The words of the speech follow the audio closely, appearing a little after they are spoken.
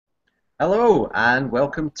Hello and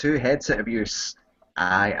welcome to Headset Abuse.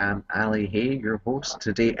 I am Ali Hay, your host.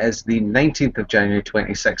 Today is the 19th of January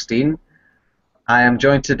 2016. I am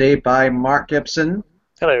joined today by Mark Gibson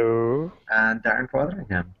Hello. and Darren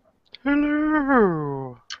Fotheringham.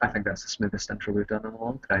 Hello. I think that's the smoothest intro we've done in a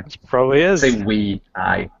long time. It probably is. Say we,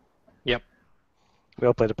 I. Yep. We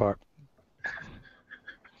all played a part.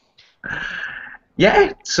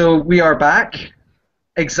 Yeah, so we are back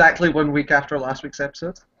exactly 1 week after last week's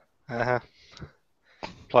episode. Uh-huh.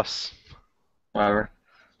 Plus. Whatever.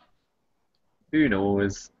 Who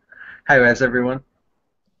knows? How is everyone?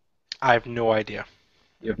 I have no idea.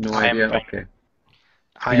 You have no I am idea? fine. Okay.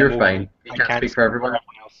 I You're am fine. okay. You I can't can't speak for everyone.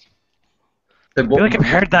 else. Then I feel like I've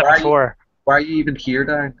heard that why before. Why are you even here,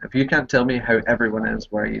 Darren? If you can't tell me how everyone is,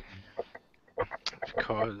 why are you?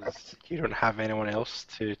 Because you don't have anyone else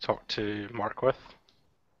to talk to Mark with.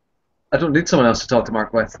 I don't need someone else to talk to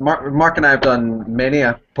Mark with. Mark and I have done many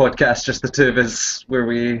a podcast, just the two of us, where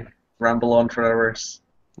we ramble on for hours.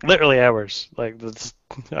 Literally hours. Like, that's,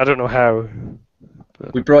 I don't know how.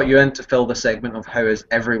 We brought you in to fill the segment of how is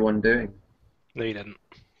everyone doing. No, you didn't.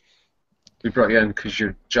 We brought you in because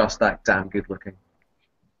you're just that damn good looking.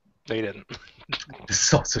 No, you didn't. This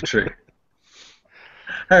is also true.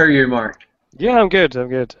 How are you, Mark? Yeah, I'm good. I'm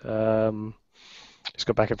good. Just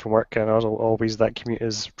got back in from work, and as always, that commute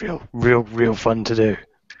is real fun to do.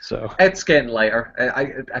 So It's getting lighter.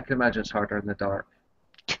 I can imagine it's harder in the dark.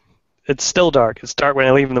 it's still dark. It's dark when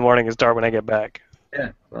I leave in the morning. It's dark when I get back.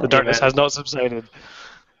 Yeah, well, The darkness has not subsided.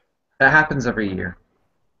 it happens every year.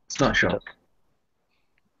 It's not a shock.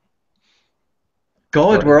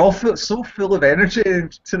 God, we're all so full of energy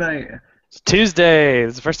tonight. It's Tuesday.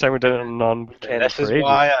 It's the first time we're doing it on weekend. This is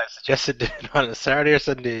why I suggested doing it on a Saturday or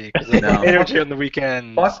Sunday, because there's No. energy on the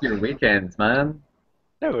weekends. Fuck your weekends, man.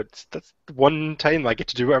 No, that's one time I get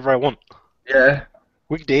to do whatever I want. Yeah,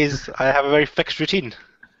 Weekdays, I have a very fixed routine.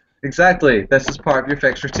 exactly. This is part of your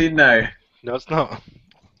fixed routine now. No, it's not.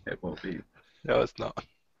 It will be. No, it's not.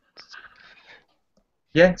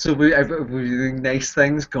 Yeah, so we're doing nice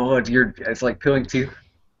things. God, it's like pulling teeth.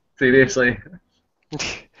 Seriously.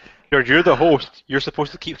 You're the host. You're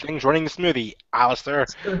supposed to keep things running smoothly, Alistair.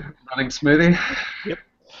 Running smoothie.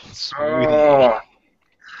 Smoothie. Oh.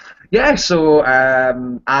 Yeah, so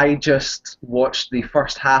I just watched the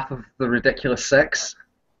first half of The Ridiculous Six.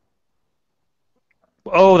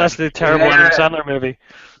 Oh, that's the terrible Yeah. Adam Sandler movie.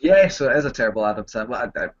 Yeah, so it is a terrible Adam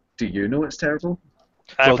Sandler. Do you know it's terrible?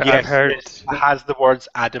 Well, I've yes, heard. it has the words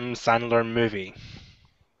Adam Sandler movie.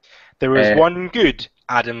 There was Uh, one good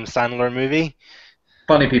Adam Sandler movie.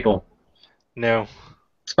 Funny People. No,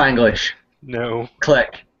 Spanglish. no,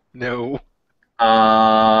 Click. no,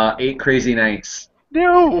 Eight Crazy Nights.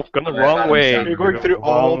 no. Gone the Yeah, wrong Adam way. Sandler. You're going through Wrong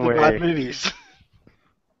all the way. bad movies.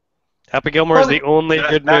 Happy Gilmore is the only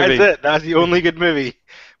good That movie. is it. That's the only good movie.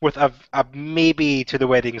 With a maybe to the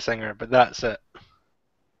wedding singer, but that's it.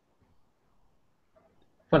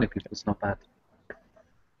 Funny People's not bad.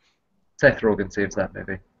 Seth Rogen saves that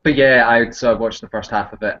movie. But yeah, I watched the first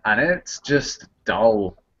half of it, and it's just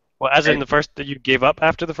dull. Well, as in the first that you gave up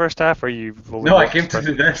after the first half, or you? No, I came to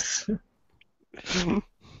do this.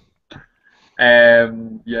 Yeah,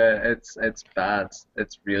 it's bad.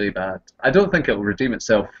 It's really bad. I don't think it will redeem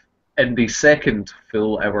itself in the second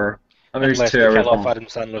full hour. I mean, Unless it's 2 they hours kill off long Adam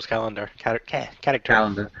Sandler's character.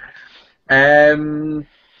 calendar.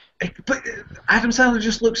 But Adam Sandler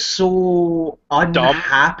just looks so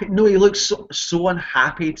unhappy. No, he looks so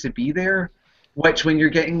unhappy to be there. Which, when you're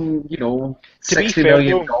getting, To be $60 fair,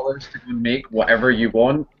 million though- to go and make whatever you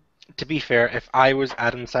want, To be fair, if I was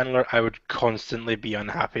Adam Sandler, I would constantly be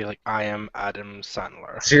unhappy. Like I am Adam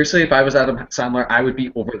Sandler. seriously, if I was Adam Sandler, I would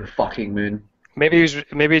be over the fucking moon. Maybe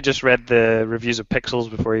he just read the reviews of Pixels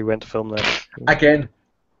before he went to film that. Again,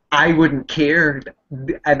 I wouldn't care.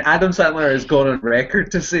 And Adam Sandler has gone on record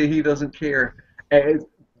to say he doesn't care.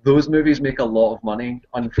 Those movies make a lot of money,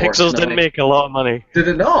 unfortunately. Pixels didn't make a lot of money. Did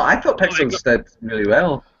it not? I thought No, Pixels did really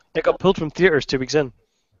well. It got pulled from theaters 2 weeks in.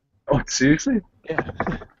 Oh, seriously? Yeah.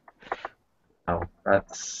 Oh,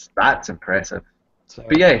 that's impressive. So,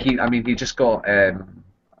 But yeah, he just got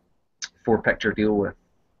 4-picture deal with.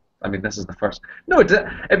 I mean, this is the first. No,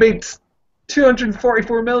 it made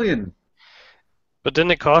 244 million. but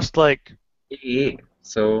didn't it cost like? 88.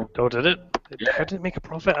 So Oh, did it? Yeah. How did it make a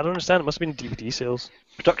profit? I don't understand. It must have been DVD sales.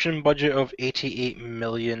 Production budget of 88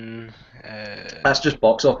 million. that's just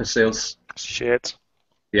box office sales. Shit.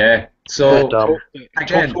 Yeah. So Dumb.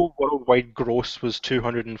 again, Total worldwide gross was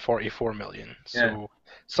 244 million. So Yeah.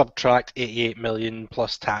 subtract 88 million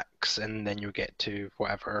plus tax, and then you get to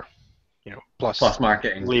whatever plus plus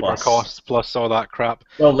marketing, labor plus costs, plus all that crap.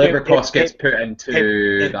 well, It labor it cost gets it put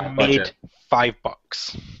into it that made budget.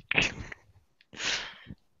 $5.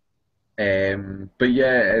 But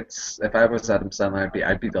yeah, it's if I was Adam Sandler,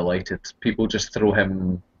 I'd be delighted. People just throw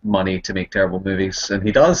him money to make terrible movies, and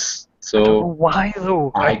he does. I don't know So why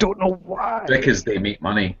though. I I don't know why. because they make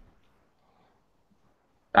money.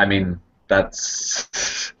 I mean,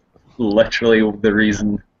 that's literally the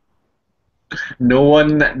reason.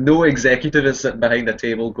 No executive is sitting behind a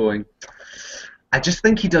table going, I just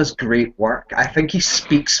think he does great work. I think he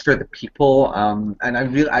speaks for the people, and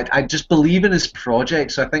I just believe in his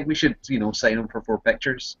project. So I think we should, sign him for 4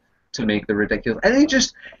 pictures to make the ridiculous. And he's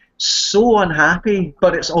just so unhappy,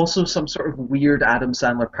 but it's also some sort of weird Adam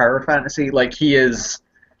Sandler power fantasy. Like he is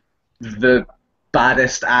the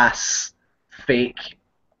baddest ass fake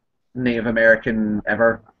Native American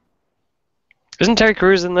ever. Isn't Terry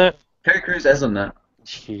Crews in that? Terry Crews is in that.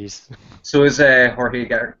 Jeez. So is Jorge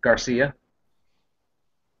Garcia.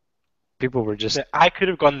 People were just. I could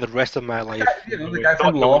have gone the rest of my life The guy from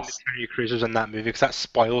not knowing that Lost. Terry Crews was in that movie, because that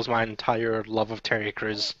spoils my entire love of Terry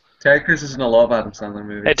Crews. Terry Crews is in a lot of Adam Sandler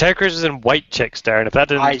movies. Hey, Terry Crews is in White Chicks, Darren. If that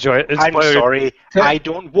didn't I'm sorry, Ter- I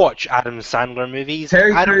don't watch Adam Sandler movies.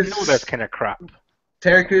 Terry I don't Crews- know this kind of crap.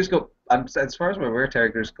 Terry Crews got, as far as I'm aware,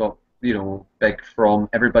 Terry Crews got, big from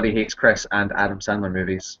Everybody Hates Chris and Adam Sandler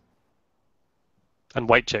movies. And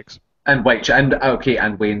White Chicks. And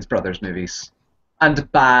and Wayne's Brothers movies. And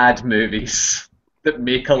bad movies that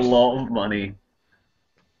make a lot of money.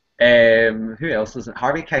 Who else is it?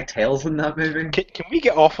 Harvey Keitel's in that movie? Can we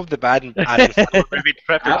get off of the bad Adam Sandler movie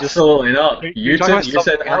trip and just... Absolutely not. You're talking about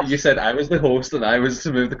something else. You said I was the host and I was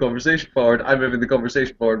to move the conversation forward. I'm moving the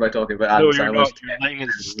conversation forward by talking about Adam No, you're Sandler's. not. You're letting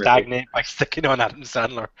it stagnate by sticking on Adam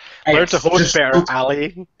Sandler. It's Learn to host just- better,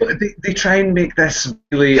 Ali. But they try and make this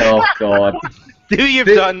really. Oh God.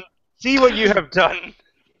 See what you have done.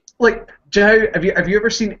 Like, Joe, have you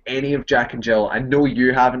ever seen any of Jack and Jill? I know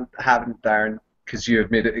you haven't, Darren, because you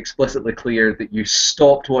have made it explicitly clear that you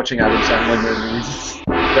stopped watching Adam Sandler movies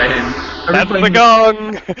when That's the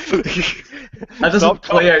gong! that doesn't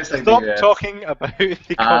play outside Stop the US. talking about the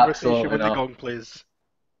conversation Absolutely with the not. gong, please.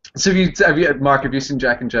 So Mark, have you seen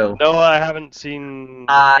Jack and Jill? No, I haven't seen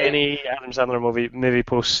any Adam Sandler movie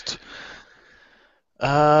post.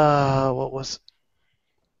 What was?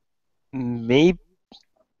 Maybe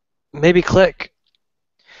Click.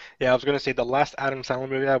 Yeah, I was going to say the last Adam Sandler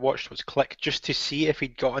movie I watched was Click, just to see if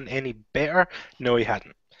he'd gotten any better. No, he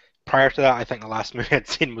hadn't. Prior to that, I think the last movie I'd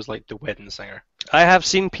seen was like The Wedding Singer. I have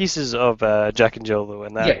seen pieces of Jack and Jill though,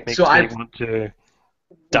 and that makes me want to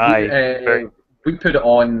die. We put it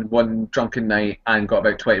on one drunken night and got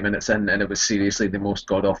about 20 minutes in, and it was seriously the most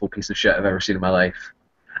god awful piece of shit I've ever seen in my life.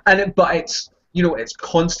 But it's it's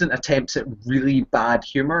constant attempts at really bad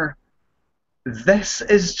humor. This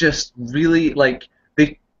is just really like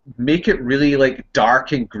they make it really like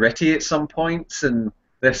dark and gritty at some points, and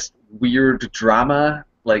this weird drama.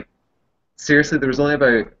 Like seriously, there was only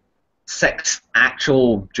about 6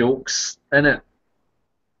 actual jokes in it.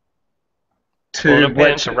 Well, they're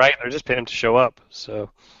paying to write; they're just paying to show up. So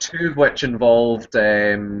 2 of which involved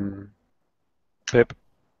Pip.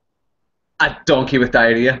 a donkey with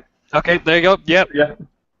diarrhea. Okay, there you go. Yep.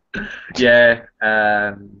 Yeah.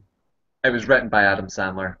 It was written by Adam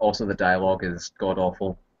Sandler. Also, the dialogue is god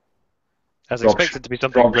awful. As expected to be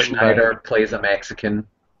something Rob written Schneider by. plays a Mexican.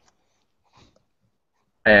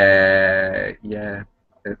 Yeah,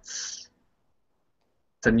 it's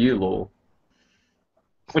a new low,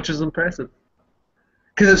 which is impressive.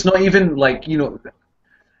 Because it's not even like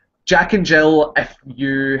Jack and Jill. If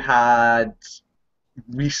you had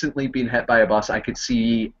recently been hit by a bus, I could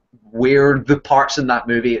see where the parts in that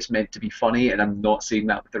movie it's meant to be funny, and I'm not seeing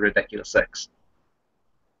that with the Ridiculous Six.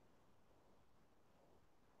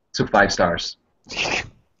 So 5 stars.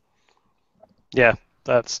 Yeah,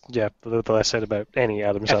 that's the little I said about any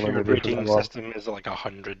Adam If Sandler your movie. rating system is like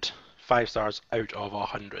 100, 5 stars out of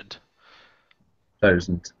 100.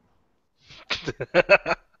 1,000.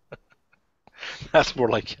 That's more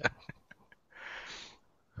like it.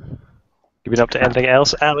 You been up to anything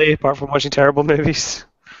else, Ali, apart from watching terrible movies?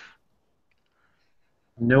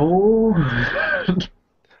 No.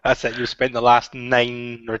 That's it. You spent the last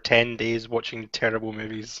 9 or 10 days watching terrible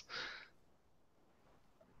movies.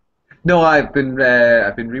 No, I've been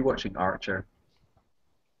rewatching Archer,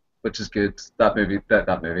 which is good. That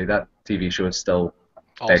TV show is still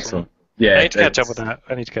Awesome. excellent. Yeah, I need to catch up with that.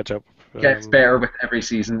 I need to catch up. Gets better with every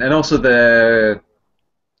season, and also the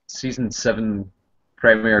season 7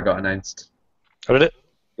 premiere got announced. Oh, did it?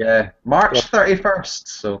 Yeah, March 31st,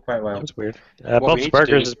 so quite a while. That's weird. What we Bob's need to do-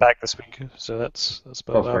 Burgers is back this week, so that's about Bob's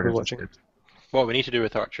what I'll be Burgers is watching. good. What we need to do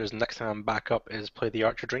with Archer is next time I'm back up is play the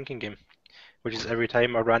Archer drinking game, which is every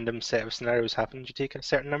time a random set of scenarios happens, you take a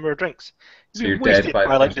certain number of drinks. So You'll you're be dead wasted by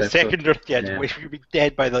by the like first the episode. second or Yeah. you'll be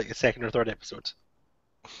dead by like the second or third episode.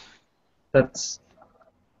 That's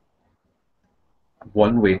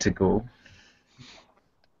one way to go.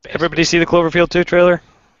 Everybody see the Cloverfield 2 trailer?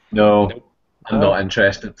 No, Nope. I'm not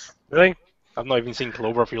interested. Really? I've not even seen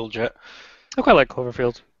Cloverfield yet. I quite like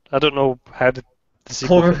Cloverfield. I don't know how the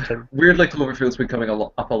sequel fits in. Weirdly, Cloverfield's been coming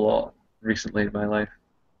up a lot recently in my life.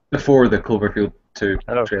 Before the Cloverfield 2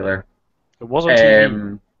 I know. trailer. It was on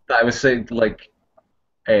TV. I was saying, like,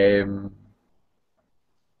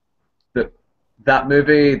 that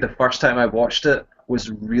movie, the first time I watched it, was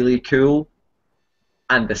really cool.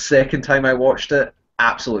 And the second time I watched it,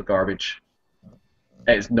 absolute garbage.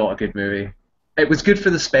 It's not a good movie. It was good for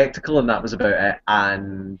the spectacle, and that was about it.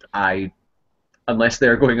 And unless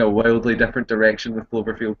they're going a wildly different direction with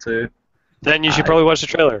Cloverfield 2, Then you should probably watch the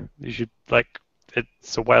trailer. You should,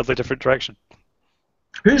 it's a wildly different direction.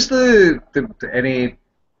 who's any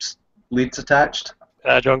leads attached?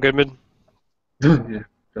 John Goodman. Yeah,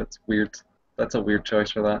 that's weird. That's a weird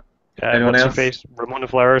choice for that. Anyone What's her else? face? Ramona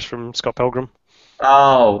Flowers from Scott Pilgrim.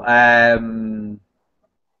 Oh,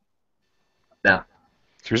 no.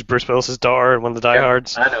 She was Bruce Willis's daughter in one of the Die Yep,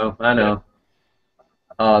 Hards. I know.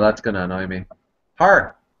 Oh, that's gonna annoy me.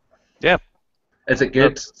 Her. Yeah. Is it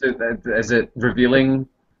good? Is it revealing?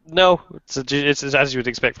 No, it's as you would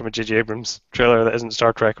expect from a J.J. Abrams trailer that isn't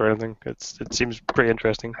Star Trek or anything. It seems pretty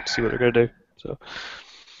interesting to see what they're going to do. So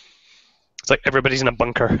it's like everybody's in a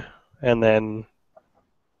bunker, and then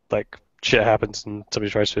like shit happens and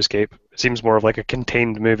somebody tries to escape. It seems more of like a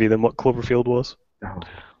contained movie than what Cloverfield was. Oh.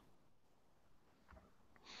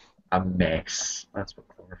 A mess. That's what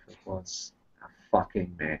Cloverfield was. A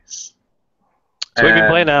fucking mess. So we've been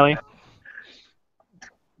playing, Ali.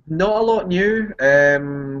 Not a lot new.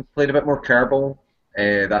 Played a bit more Kerbal.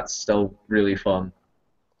 That's still really fun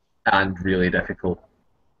and really difficult.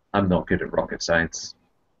 I'm not good at rocket science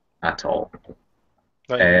at all.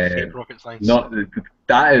 Not even fake rocket science.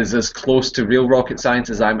 That is as close to real rocket science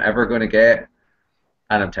as I'm ever going to get,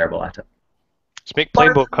 and I'm terrible at it. Just make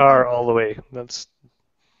Plain Boat Car all the way. That's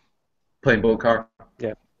Playing boat car.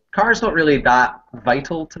 Yeah. Car's not really that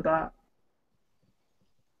vital to that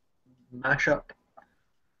mashup.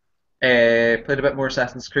 Played a bit more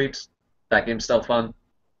Assassin's Creed. That game's still fun.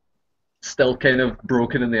 Still kind of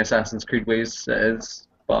broken in the Assassin's Creed ways it is,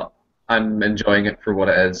 but I'm enjoying it for what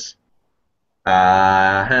it is.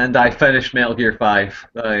 And I finished Metal Gear 5.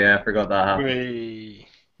 Oh yeah, I forgot that happened. Hooray.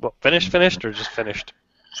 what, finished or just finished?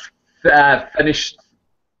 Finished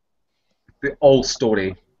the all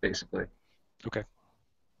story, basically. Okay.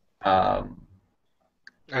 Um,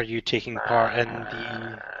 Are you taking part in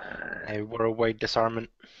the worldwide disarmament?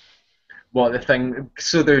 Well, the thing,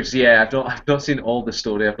 so there's, I've not seen all the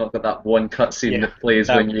story. I've not got that one cutscene Yeah, that plays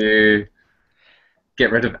that- when you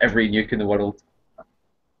get rid of every nuke in the world.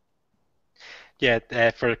 Yeah,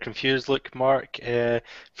 for a confused look, Mark,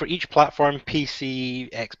 for each platform, PC,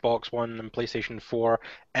 Xbox One, and PlayStation 4,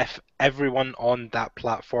 if everyone on that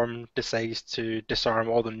platform decides to disarm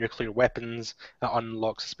all the nuclear weapons, it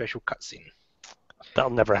unlocks a special cutscene. That'll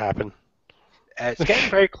never happen. It's getting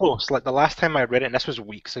very close. Like the last time I read it, and this was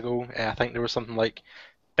weeks ago, I think there was something like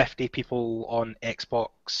 50 people on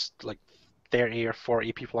Xbox, like 30 or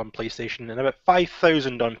 40 people on PlayStation, and about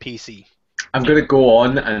 5,000 on PC. I'm going to go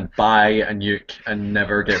on and buy a nuke and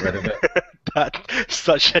never get rid of it. That's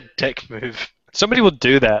such a dick move. Somebody will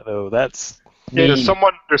do that though. That's Yeah, Me.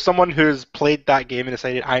 there's someone who's played that game and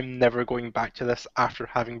decided I'm never going back to this after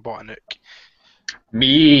having bought a nuke.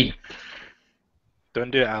 Me.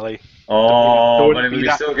 Don't do it, Ali. Oh, Don't but it be would be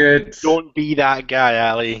that- so good. Don't be that guy,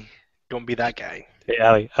 Ali. Don't be that guy. hey,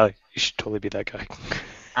 Ali, you should totally be that guy.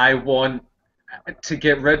 I want to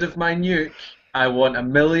get rid of my nuke. I want $1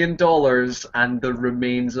 million and the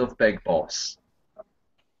remains of Big Boss.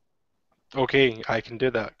 Okay, I can do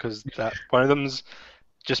that because that one of them's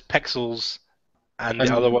just pixels, and the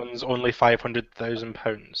And- other one's only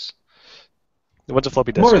 £500,000. What's a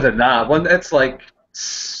floppy disk? More than that, it's like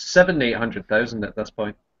 700,000-800,000 at this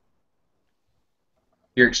point.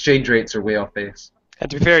 Your exchange rates are way off base. And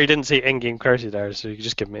to be fair, he didn't say in-game currency there, so you could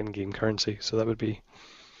just give him in-game currency. So that would be.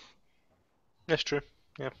 That's true.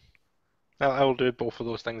 Yeah, I will do both of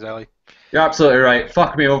those things, Ali. You're absolutely right.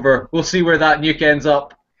 Fuck me over. We'll see where that nuke ends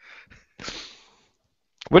up.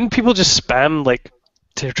 Wouldn't people just spam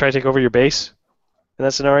to try to take over your base in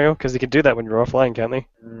that scenario? Because they can do that when you're offline, can't they?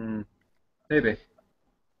 Maybe.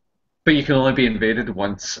 But you can only be invaded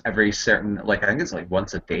once every certain, like I think it's like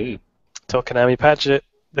once a day. Till Konami patch it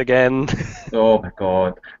again. Oh my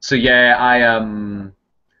god. So yeah,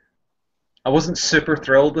 I wasn't super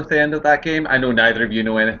thrilled with the end of that game. I know neither of you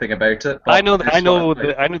know anything about it, I but know, this one, I know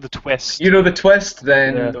the you twist. know the twist.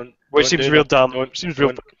 Yeah, Then which Don't seems do real that. dumb. Seems real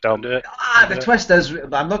fucking Don't dumb. do it. Don't the do it. twist is.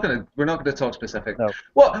 I'm not gonna. We're not gonna talk specific. No.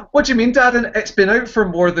 What do you mean, Dad? It's been out for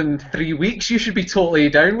more than 3 weeks. You should be totally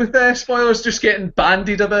down with the spoilers just getting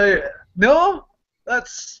bandied about. No,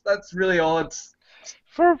 that's really odd.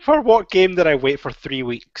 For what game did I wait for 3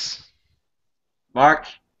 weeks? Mark,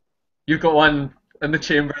 you've got one in the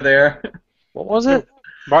chamber there. What was No, it?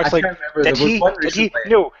 I Mark's like, can't remember. did There was he? one Did he?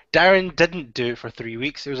 recently. No, Darren didn't do it for 3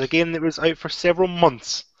 weeks. It was a game that was out for several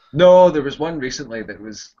months. No, there was one recently that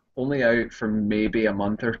was only out for maybe a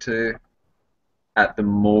month or two at the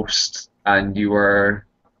most, and you were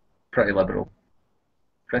pretty liberal.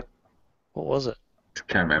 I What was it?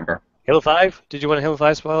 can't remember. Halo 5? Did you want Halo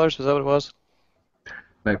 5 spoilers? Was that what it was?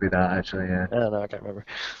 Maybe that actually, yeah. No, I can't remember.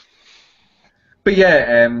 But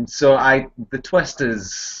yeah, so the twist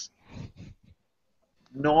is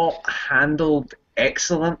not handled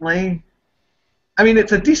excellently. I mean,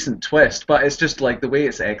 it's a decent twist, but it's just like the way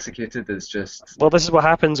it's executed is just Well, this is what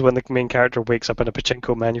happens when the main character wakes up in a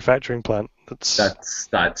pachinko manufacturing plant.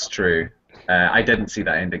 that's true. I didn't see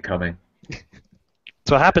that ending coming.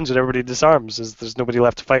 That's what happens when everybody disarms. Is there's nobody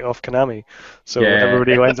left to fight off Konami, so Yeah.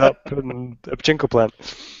 everybody winds up in a pachinko plant.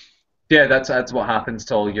 Yeah, that's what happens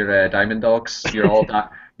to all your diamond dogs.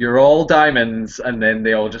 You're all diamonds, and then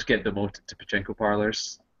they all just get demoted to pachinko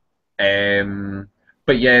parlors.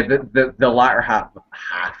 But yeah, the latter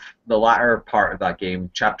the latter part of that game,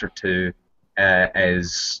 chapter 2,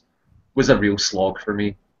 was a real slog for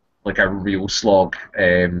me, like a real slog.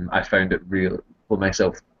 I found it real for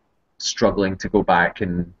myself struggling to go back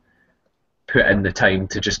and put in the time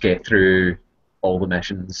to just get through all the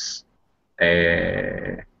missions.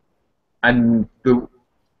 And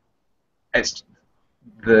it's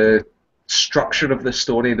the structure of the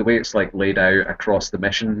story, the way it's like laid out across the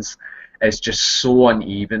missions, is just so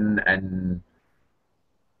uneven and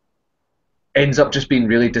ends up just being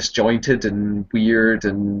really disjointed and weird.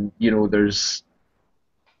 And there's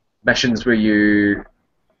missions where you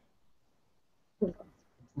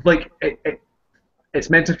like it's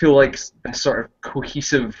meant to feel like this sort of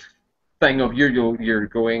cohesive thing of you're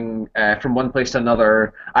going from one place to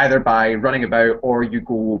another either by running about or you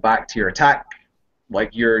go back to your attack,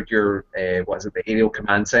 like your what is it, the aerial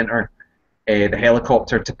command center, the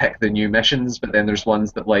helicopter to pick the new missions. But then there's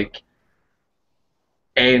ones that like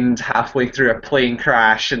end halfway through a plane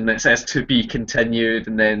crash and it says to be continued,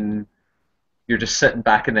 and then you're just sitting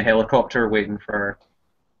back in the helicopter waiting for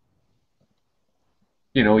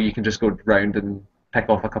you can just go round and pick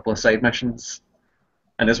off a couple of side missions.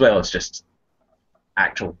 And as well as just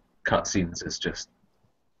actual cutscenes is just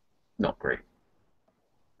not great.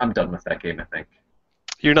 I'm done with that game, I think.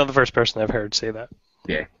 You're not the first person I've heard say that.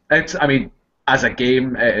 Yeah. I mean, as a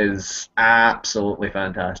game, it is absolutely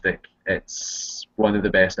fantastic. It's one of the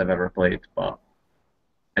best I've ever played, but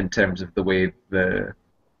in terms of the way the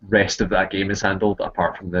rest of that game is handled,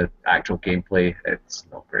 apart from the actual gameplay, it's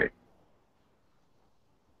not great.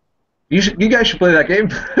 You guys should play that game.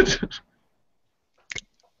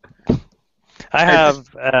 I have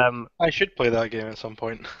I should play that game at some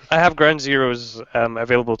point. I have Ground Zeroes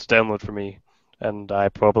available to download for me, and I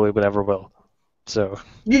probably never will. So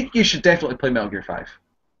You should definitely play Metal Gear 5.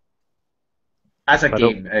 As a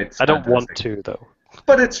game, it's I don't want fantastic. to though.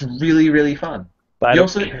 But it's really, really fun. But You I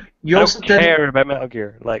also don't didn't. care about Metal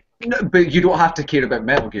Gear. Like, No, but you don't have to care about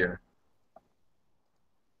Metal Gear.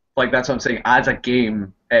 Like that's what I'm saying. As a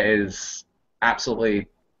game, it is absolutely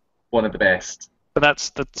one of the best. but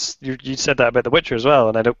that's you said that about The Witcher as well,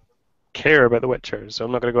 and I don't care about The Witcher, so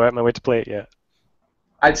I'm not going to go out of my way to play it yet.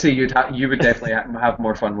 I'd say you would definitely have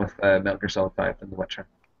more fun with Metal Gear Solid 5 than The Witcher.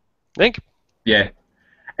 Think? Yeah,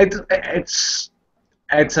 it's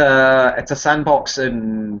a sandbox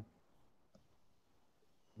in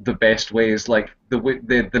the best ways. Like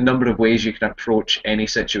the number of ways you can approach any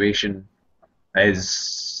situation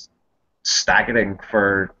is staggering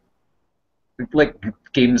for like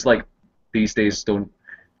games like these days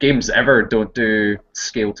games ever don't do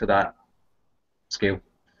scale to that scale.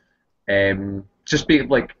 Just be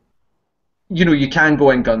like you can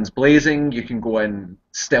go in guns blazing, you can go in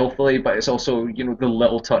stealthily, but it's also the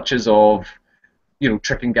little touches of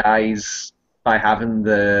tricking guys by having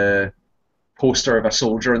the poster of a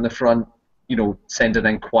soldier in the front, sending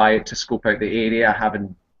in quiet to scope out the area,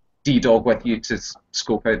 having D-Dog with you to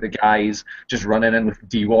scope out the guys, just running in with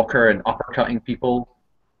D-Walker and uppercutting people.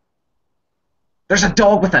 There's a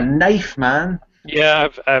dog with a knife, man. Yeah,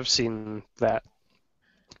 I've seen that.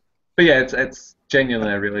 But yeah, it's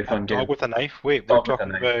genuinely a really A fun game. dog with a knife? Wait, we're Dog with a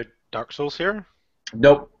talking knife. about Dark Souls here?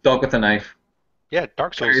 Nope, dog with a knife. Yeah,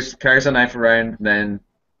 Dark Souls. Carries a knife around, and then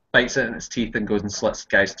bites it in its teeth and goes and slits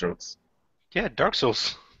guys' throats. Yeah, Dark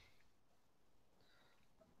Souls.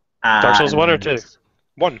 Dark Souls 1 or And 2?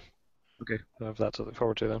 1. Okay, I have that to look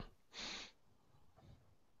forward to then.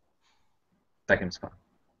 that game's fun.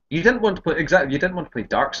 You didn't want to play exactly. You didn't want to play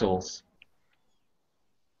Dark Souls.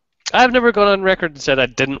 I've never gone on record and said I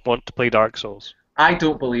didn't want to play Dark Souls. I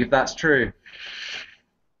don't believe that's true.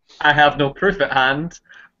 I have no proof at hand,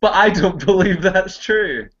 but I don't believe that's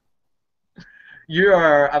true. You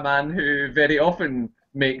are a man who very often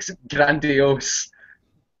makes grandiose,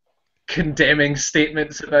 condemning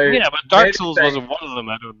statements about Yeah, but Dark Souls anything wasn't one of them,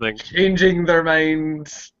 I don't think. changing their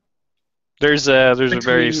minds. There's a very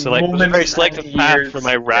Between selective moments and path years, for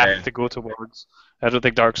my wrath yeah. to go towards. I don't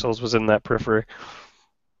think Dark Souls was in that periphery.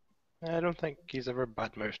 I don't think he's ever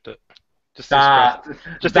badmouthed it. Just That,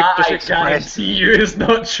 expressed. Just, that just I expressed. guarantee you is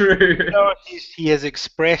not true. No, he has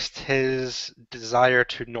expressed his desire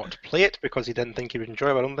to not play it because he didn't think he would enjoy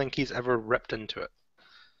it. But I don't think he's ever ripped into it.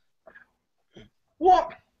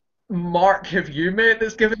 What mark have you made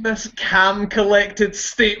that's given this collected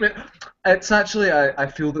statement? It's actually, I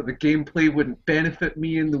feel that the gameplay wouldn't benefit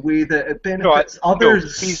me in the way that it benefits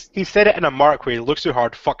others. He said it in a mark where he looks too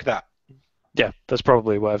hard. Fuck that. Yeah, that's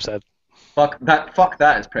probably what I've said. Fuck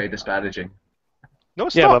that is pretty disparaging. No,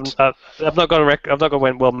 it's Yeah, not. but I've not gone. I've not gone.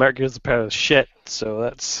 Went well. Metal Gear's a pair of shit. So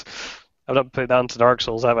that's. I've not put down to Dark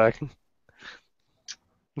Souls, have I?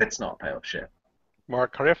 It's not a pile of shit.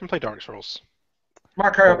 Mark, hurry up and play Dark Souls.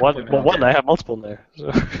 Mark, hurry up. One. I have multiple now.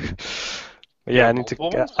 So. But yeah, I need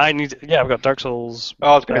multiple to. ones? Yeah, I've got Dark Souls.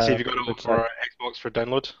 Oh, I was going to see if you got it which for Xbox for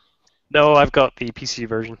download. No, I've got the PC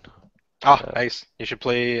version. Nice. You should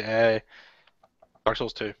play Dark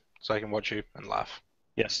Souls 2 so I can watch you and laugh.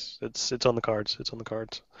 Yes, it's on the cards. It's on the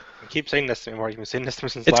cards. You keep saying this to me, Mark. You've been saying this to me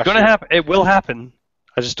since It's last gonna year. happen. It will happen.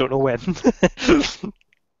 I just don't know when.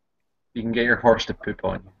 You can get your horse to poop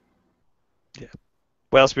on you.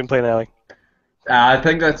 What else have you been playing, Ali? I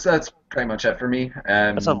think that's pretty much it for me.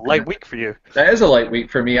 That's a light week for you. That is a light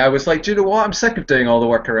week for me. I was like, do you know what? I'm sick of doing all the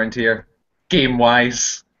work around here,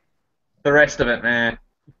 game-wise. The rest of it, meh.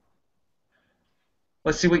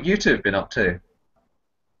 Let's see what you two have been up to.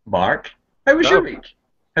 Mark, how was your week?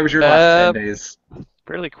 How was your last 10 days?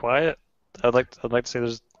 Fairly quiet. I'd like to say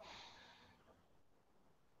there's.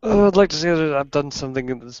 I'd like to say that I've done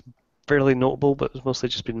something that's fairly notable, but it's mostly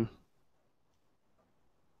just been. What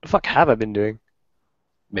the fuck have I been doing?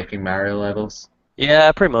 Making Mario levels.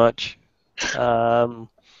 Yeah, pretty much.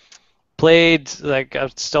 Played, like, I'm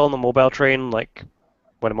still on the mobile train, like,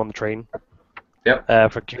 when I'm on the train. Yep.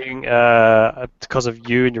 For queuing, because of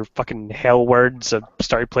you and your fucking hell words, I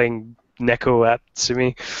started playing Neko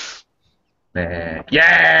Atsumi.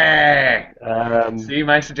 Yeah! See,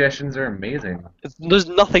 my suggestions are amazing. There's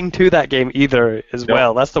nothing to that game either, as Nope.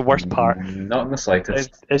 well. That's the worst part. Not in the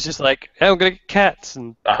slightest. It's just like, hey, I'm gonna get cats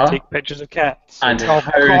and take pictures of cats. And Oh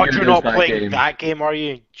how God, good you're is not that playing game? that game, are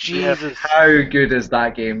you? Jesus. How good is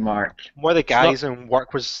that game, Mark? One of the guys in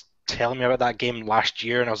work was telling me about that game last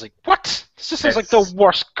year, and I was like, what? This just sounds like the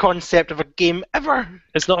worst concept of a game ever.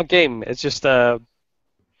 It's not a game. It's just a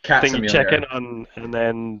Cat thing simulator. you check in on, and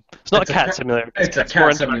then it's not a cat simulator. It's a more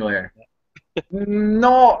cat simulator.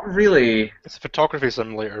 Not really. It's a photography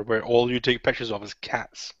simulator where all you take pictures of is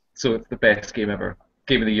cats. So it's the best game ever.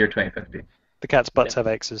 Game of the year 2050. The cat's butts have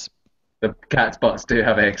X's. The cat's butts do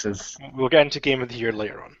have X's. We'll get into game of the year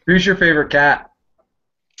later on. Who's your favourite cat?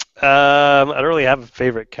 I don't really have a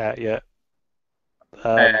favorite cat yet.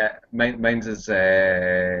 Mine's is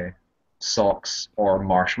Socks or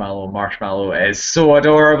Marshmallow. Marshmallow is so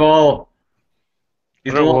adorable.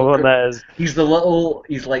 I don't know what that is. He's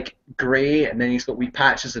like grey, and then he's got wee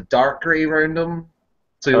patches of dark grey around him.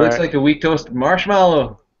 So he looks like a wee toasted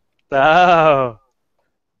marshmallow. Oh,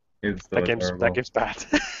 It's so that game's bad.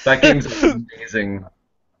 That game's amazing.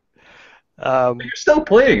 But you're still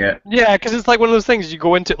playing it. Yeah, because it's like one of those things you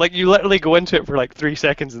go into, like you literally go into it for like 3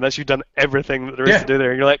 seconds, and that's you've done everything that there is to do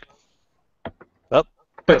there, and you're like, well.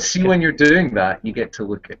 But see, when you're doing that, you get to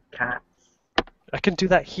look at cats. I can do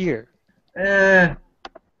that here.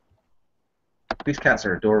 These cats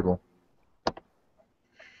are adorable.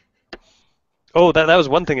 Oh, that was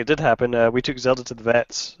one thing that did happen. We took Zelda to the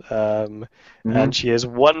vets, and she is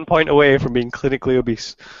 1 point away from being clinically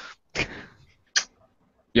obese.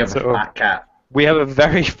 You have a fat cat. We have a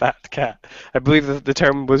very fat cat. I believe the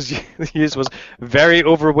term was used was very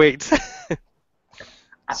overweight.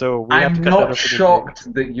 So we have to I'm cut down not our food intake.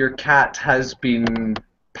 shocked that your cat has been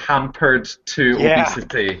pampered to Yeah.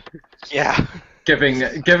 obesity, Yeah. given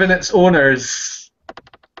its owners.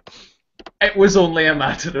 It was only a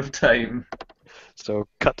matter of time. So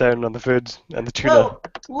cut down on the food and the tuna.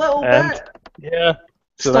 Little And bit. yeah,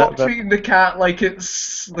 so Stop that treating the cat like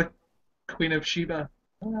it's the Queen of Sheba.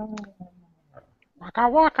 Waka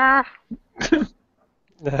waka.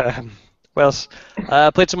 what else?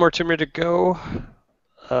 Played some more Tomb Raider Go.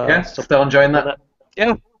 Yeah, Still still enjoying on that.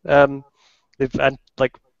 that. Yeah. They've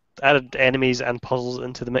added enemies and puzzles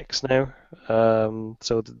into the mix now.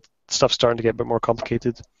 So the stuff's starting to get a bit more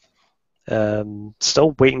complicated.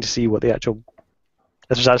 Still waiting to see what the actual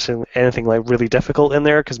if there's actually anything like really difficult in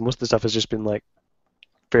there, because most of the stuff has just been like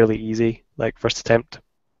fairly easy, like first attempt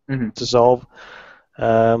to solve.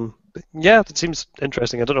 But yeah, it seems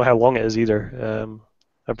interesting. I don't know how long it is either.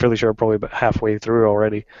 I'm fairly sure I'm probably about halfway through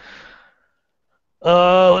already.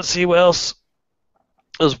 Let's see what else.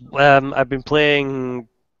 I've been playing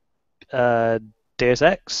Deus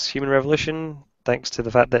Ex: Human Revolution, thanks to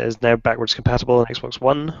the fact that it is now backwards compatible on Xbox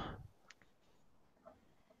One.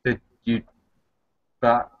 Did you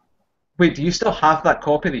that? Wait, do you still have that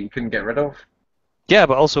copy that you couldn't get rid of? Yeah,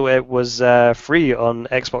 but also it was free on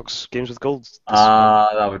Xbox Games with Gold this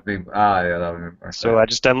month. That would be. Yeah, that would be worth So it. I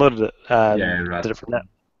just downloaded it and Yeah, right. did it from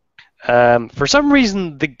that. For some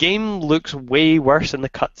reason, the game looks way worse in the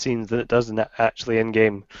cutscenes than it does actually in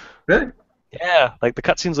game. Really? Yeah, like the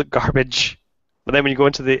cutscenes look garbage, but then when you go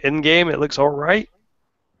into the in-game, it looks all right.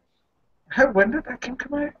 When did that game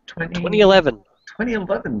come out? 2011.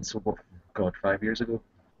 2011. So what? God, 5 years ago.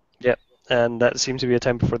 Yep, and that seems to be a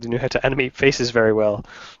time before they knew how to animate faces very well,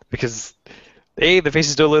 because A, the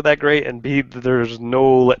faces don't look that great, and B, there's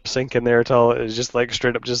no lip sync in there at all. It's just like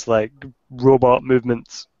straight up just like robot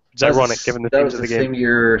movements. It's ironic given the That themes was of the the game. same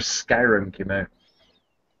year Skyrim came out.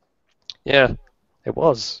 Yeah, it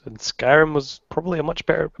was. And Skyrim was probably a much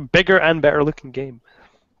bigger and better looking game.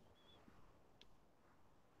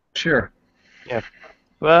 Sure. Yeah.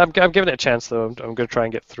 Well, I'm giving it a chance though. I'm going to try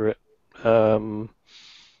and get through it.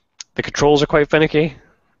 The controls are quite finicky.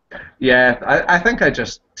 Yeah, I think I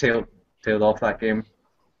just tailed off that game.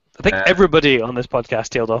 I think everybody on this podcast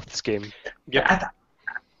tailed off this game. Yep.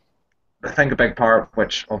 I think a big part,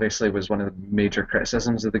 which obviously was one of the major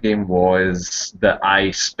criticisms of the game, was that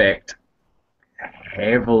I spec'd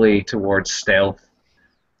heavily towards stealth,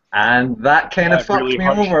 and that kind of fucked me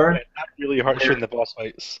over. That really hurts you in the boss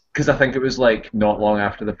fights. Because I think it was like not long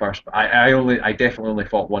after the first. I definitely only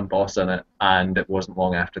fought one boss in it, and it wasn't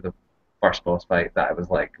long after the first boss fight that I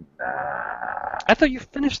was like, nah. I thought you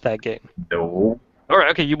finished that game. No. All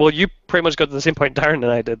right, okay. You pretty much got to the same point Darren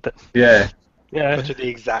and I did. Yeah. Yeah. To the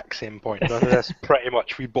exact same point. That's pretty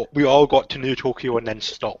much we all got to New Tokyo and then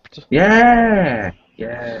stopped. Yeah.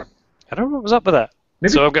 Yeah. I don't know what was up with that.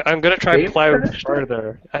 Maybe So I'm going to try and Dave plow finished it?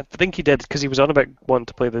 further. I think he did because he was on about wanting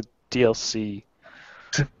to play the DLC.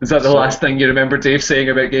 Is that the last thing you remember Dave saying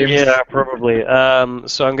about games? Yeah, probably.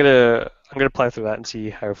 So I'm gonna plow through that and see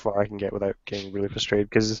how far I can get without getting really frustrated.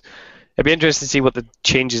 Because it'd be interesting to see what the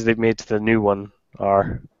changes they've made to the new one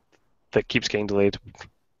are that keeps getting delayed.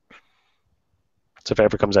 So if it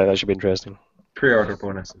ever comes out, that should be interesting. Pre-order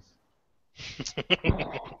bonuses.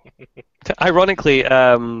 Ironically,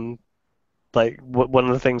 like one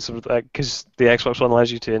of the things, because the Xbox One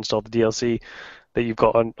allows you to install the DLC that you've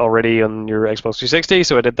got already on your Xbox 360,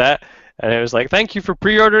 so I did that, and it was like, thank you for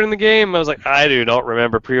pre-ordering the game. I was like, I do not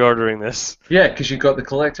remember pre-ordering this. Yeah, because you got the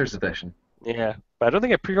collector's edition. Yeah, but I don't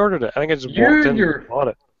think I pre-ordered it. I think I just walked in and bought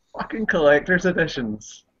it. Fucking collector's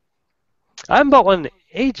editions. I haven't bought one in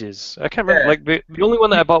ages. I can't remember. Yeah. Like the only one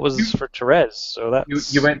that I bought was for Therese, so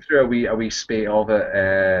that's. You went through a wee spate of it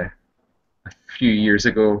a few years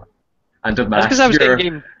ago, and That's because I was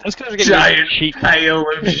getting giant cheap. pile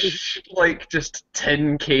of like just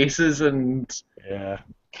tin cases and Yeah.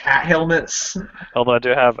 cat helmets. Although I do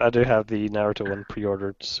have the Naruto one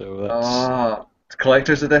pre-ordered, so that's.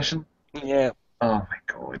 Collector's edition. Yeah. Oh my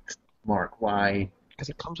god, Mark, why? Because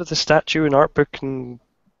it comes with a statue and art book, and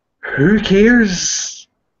Who cares?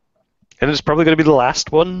 it's probably going to be the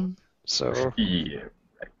last one. So. Yeah.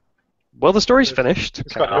 Well, the story's finished.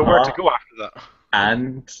 It's got nowhere to go after that.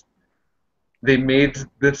 And they made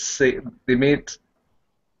they made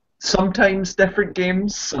sometimes different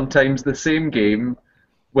games, sometimes the same game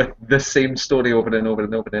with the same story over and over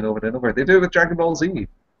and over and over and over. They do it with Dragon Ball Z.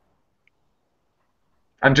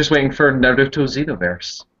 I'm just waiting for Naruto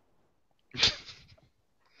Xenoverse.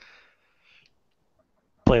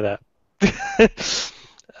 Play that.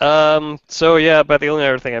 So yeah, but the only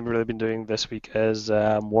other thing I've really been doing this week is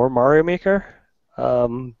more Mario Maker.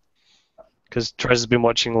 because Trez has been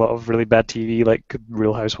watching a lot of really bad TV, like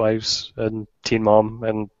Real Housewives and Teen Mom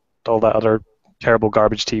and all that other terrible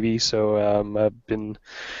garbage TV. So I've been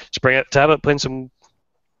just bringing it to tablet, playing some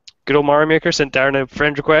good old Mario Maker. Sent Darren a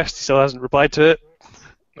friend request. He still hasn't replied to it.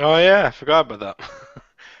 Oh yeah, I forgot about that.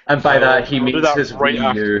 And by that, he I'll do means that his right Wii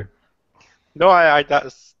after. U. No,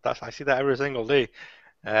 that's I see that every single day.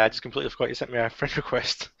 I just completely forgot you sent me a friend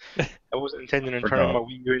request. I wasn't intending on turning my Forgot.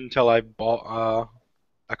 Wii U until I bought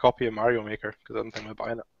a copy of Mario Maker because I didn't think about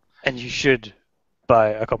buying it. And you should buy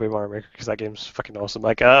a copy of Mario Maker because that game's fucking awesome.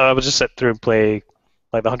 Like I would just sit through and play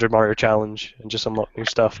like the 100 Mario Challenge and just unlock new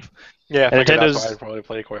stuff. Yeah, I And figured that's why I'd probably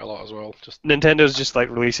play quite a lot as well. Just Nintendo's just like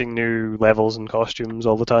releasing new levels and costumes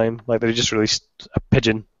all the time. Like they just released a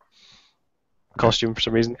pigeon costume for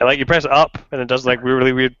some reason. And like you press it up and it does like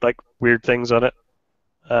really weird things on it.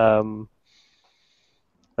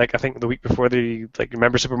 Like I think the week before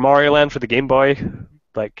remember Super Mario Land for the Game Boy,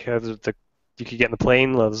 like you could get in the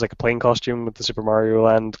plane. Well, there's like a plane costume with the Super Mario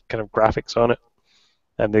Land kind of graphics on it,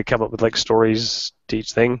 and they come up with like stories to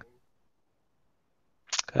each thing.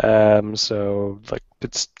 So like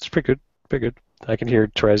it's pretty good, pretty good. I can hear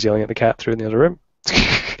Therese yelling at the cat through in the other room.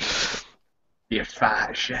 You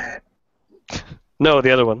fat shit. No,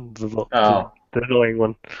 the other one, Oh. the annoying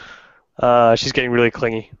one. She's getting really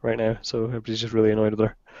clingy right now, so everybody's just really annoyed with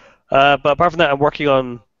her. But apart from that, I'm working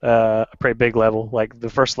on a pretty big level. Like the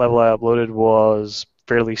first level I uploaded was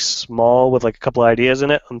fairly small with like a couple of ideas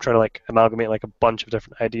in it. I'm trying to like amalgamate like a bunch of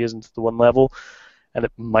different ideas into the one level, and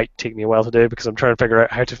it might take me a while to do because I'm trying to figure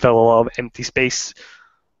out how to fill a lot of empty space.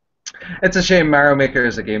 It's a shame Mario Maker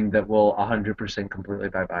is a game that will 100% completely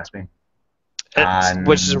bypass me.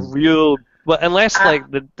 Which is a real well, unless like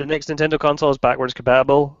the next Nintendo console is backwards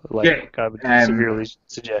compatible, like I would severely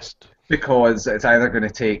suggest. Because it's either going to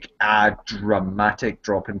take a dramatic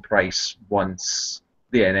drop in price once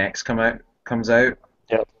the NX comes out,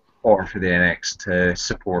 yep, or for the NX to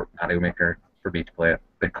support Mario Maker for me to play it.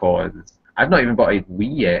 Because I've not even bought a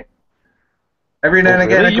Wii yet. Every now and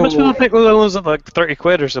again, really? You must be able to pick one of those at like 30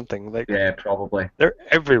 quid or something. Like yeah, probably. They're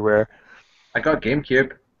everywhere. I got a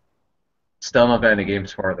GameCube. Still not got any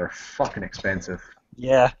games for it. They're fucking expensive.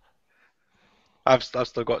 Yeah. I've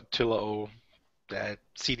still got two little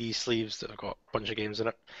CD sleeves that have got a bunch of games in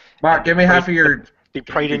it. Mark, give me half of your. The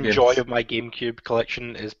pride and joy of my GameCube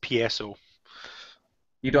collection is PSO.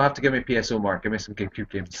 You don't have to give me PSO, Mark. Give me some GameCube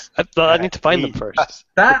games. I need to find them first.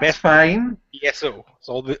 That's fine. PSO. It's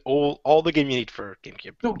all the game you need for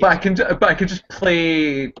GameCube. No, but I can just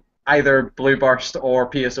play either Blue Burst or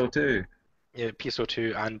PSO2. Yeah,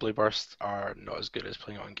 PSO2 and Blue Burst are not as good as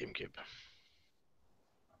playing it on GameCube.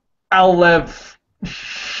 I'll live.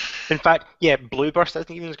 In fact, yeah, Blue Burst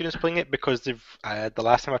isn't even as good as playing it because they've the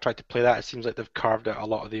last time I tried to play that, it seems like they've carved out a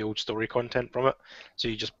lot of the old story content from it. So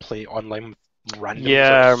you just play online with random. Yeah,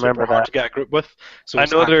 I remember super hard that. to get a group with. So I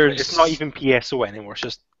know it's not even PSO anymore. It's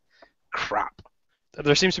just crap.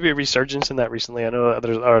 There seems to be a resurgence in that recently. I know that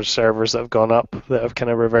there are servers that have gone up that have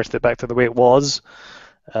kind of reversed it back to the way it was,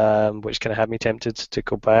 which kind of had me tempted to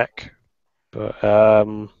go back. But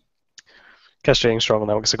staying strong on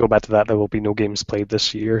that one because I go back to that, there will be no games played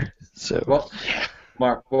this year. So,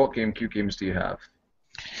 Mark, what GameCube games do you have?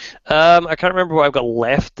 I can't remember what I've got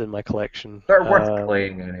left in my collection. They're worth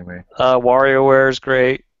playing anyway. WarioWare is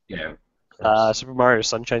great. Yeah. Super Mario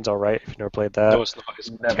Sunshine's alright if you've never played that. No, it's not. It's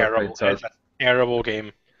terrible. It's a terrible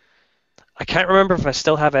game. I can't remember if I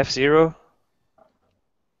still have F-Zero.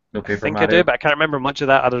 No Paper I think Mario. I do, but I can't remember much of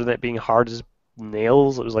that other than it being hard as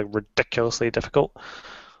nails. It was like ridiculously difficult.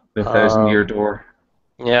 The Thousand Year Door.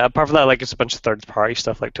 Yeah, apart from that, like it's a bunch of third-party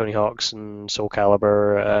stuff like Tony Hawk's and Soul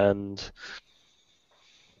Calibur and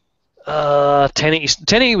 1080.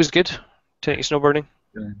 1080 was good. 1080 snowboarding.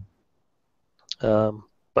 Yeah.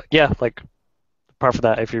 But yeah, like apart from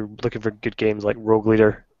that, if you're looking for good games like Rogue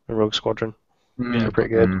Leader and Rogue Squadron, they're pretty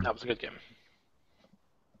good. That was a good game.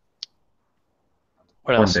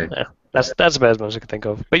 What else? Yeah, that's about as much as I can think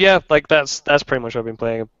of. But yeah, like that's pretty much what I've been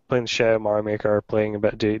playing. I'm playing the Shadow Mario Maker, playing a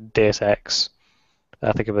bit of Deus Ex.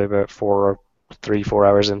 I think I'll be about 4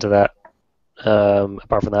 hours into that.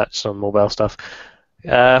 Apart from that, some mobile stuff.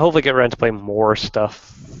 Hopefully get around to playing more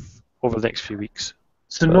stuff over the next few weeks.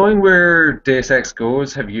 So knowing where Deus Ex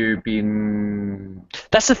goes, have you been...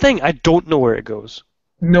 That's the thing, I don't know where it goes.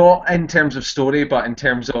 Not in terms of story, but in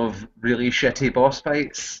terms of really shitty boss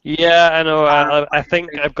fights. Yeah, I know. I think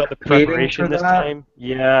I've got the preparation this time.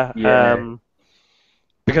 Yeah.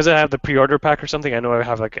 Because I have the pre-order pack or something, I know I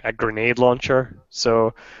have like a grenade launcher.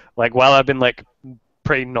 So, like, while I've been like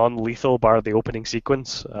pretty non-lethal bar the opening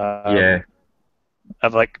sequence, I've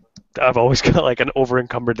like I've always got like an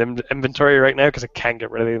over-encumbered inventory right now because I can't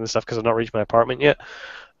get rid of any of the stuff because I've not reached my apartment yet.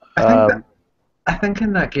 I think that Um, I think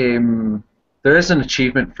in that game there is an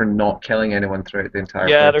achievement for not killing anyone throughout the entire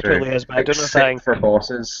yeah, there playthrough, totally is, but I don't know if that except for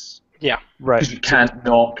bosses, Yeah, right. because you So, can't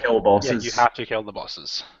not kill yeah, you bosses. have to kill the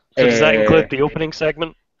bosses. so does that Uh, include the opening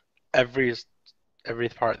segment? Every every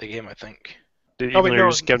part of the game, I think. Oh Even wait, though you're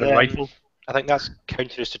no, just given a rifle? I think that's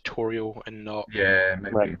counted as tutorial and yeah, Right.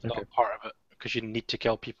 maybe. Okay. not part of it because you need to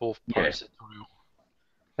kill people part Yeah. of the tutorial.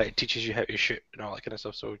 Like it teaches you how to shoot and all that kind of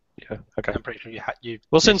stuff. So Yeah. Okay. I'm pretty sure you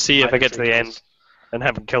We'll soon basically see if I either get to the end stages. and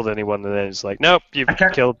haven't killed anyone, and then it's like, nope, you've I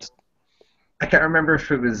can't killed. I can't remember if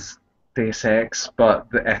it was Deus Ex, but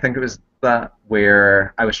I think it was that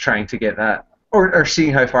where I was trying to get that, or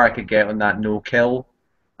seeing how far I could get on that no kill,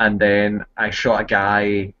 and then I shot a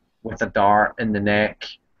guy with a dart in the neck,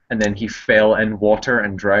 and then he fell in water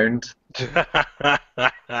and drowned.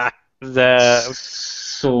 The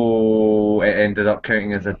So it ended up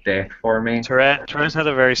counting as a death for me. Therese had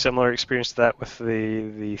a very similar experience to that with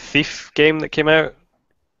the Thief game that came out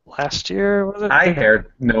last year, was it? I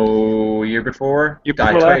heard no year before, Year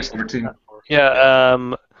before last? 2014. Yeah.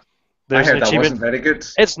 I There's an heard that achievement. wasn't very good.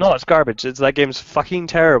 It's not. It's garbage. That game's fucking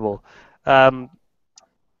terrible. Um,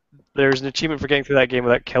 there's an achievement for getting through that game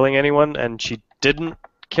without killing anyone, and she didn't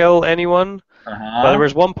kill anyone. But there Uh-huh.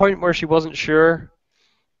 was one point where she wasn't sure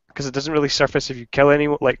because it doesn't really surface if you kill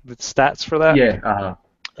anyone, like the stats for that. Yeah, uh-huh.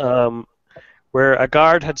 Um, where a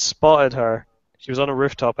guard had spotted her. She was on a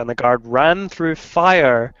rooftop, and the guard ran through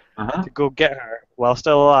fire Uh-huh. to go get her while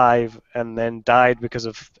still alive, and then died because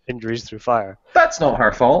of injuries through fire. That's not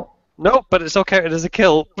her fault. Nope, but it's okay. It is a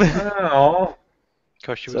kill. Oh.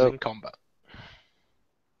 Because she was So- in combat.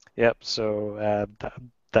 Yep. So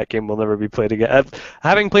that game will never be played again.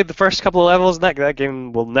 Having played the first couple of levels, that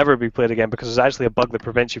game will never be played again because there's actually a bug that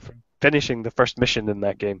prevents you from finishing the first mission in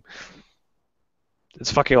that game.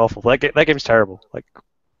 It's fucking awful. That game's terrible. Like,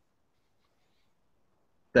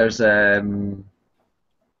 There's yeah,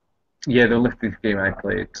 the only Thief game I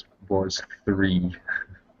played was 3.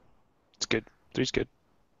 it's good. Three's good.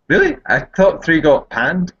 Really? I thought 3 got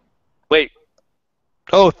panned. Wait.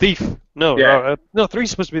 Oh, Thief. No, Yeah. no,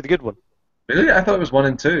 three's supposed to be the good one. Really? I thought it was 1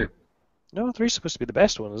 and 2. No, three's supposed to be the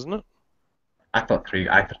best one, isn't it? I thought 3.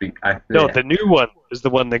 No, the new one is the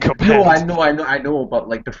one that got No, banned. I know, but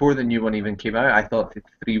like before the new one even came out, I thought that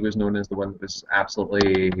 3 was known as the one that was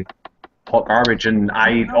absolutely hot garbage, and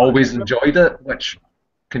I always enjoyed it, which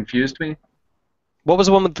confused me. What was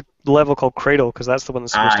the one with the level called Cradle? Because that's the one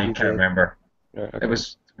that's supposed to I be can't remember. Yeah, okay. It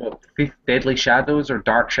was Thief Deadly Shadows or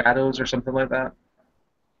Dark Shadows or something like that.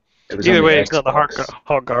 It was Either on the way, it's not the Xbox.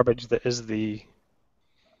 hot garbage that is the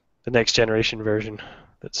next generation version.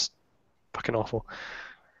 That's fucking awful.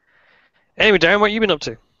 Anyway, Darren, what you been up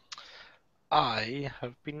to? I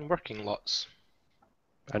have been working lots.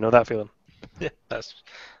 I know that feeling. Yeah, that's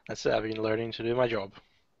it. I've been learning to do my job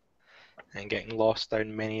and getting lost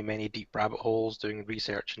down many, many deep rabbit holes, doing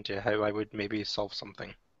research into how I would maybe solve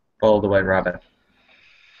something. Follow the White Rabbit.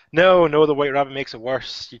 No, the white rabbit makes it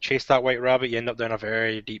worse. You chase that white rabbit, you end up down a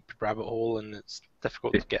very deep rabbit hole, and it's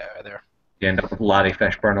difficult to get out of there. You end up with Larry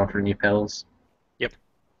Fishburne offering you pills.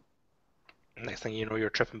 Next thing you know, you're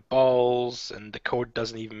tripping balls, and the code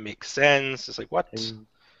doesn't even make sense. It's like, what? And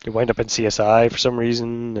you wind up in CSI for some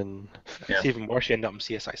reason, and Yeah. It's even worse, you end up in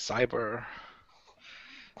CSI Cyber.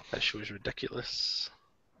 That show is ridiculous.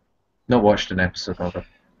 Not watched an episode of it.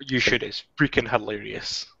 You should, it's freaking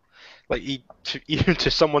hilarious. Like, even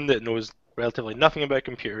to someone that knows relatively nothing about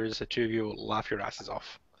computers, the two of you will laugh your asses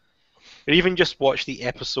off. Or even just watch the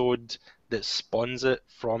episode that spawns it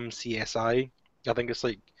from CSI. I think it's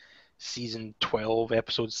like season 12,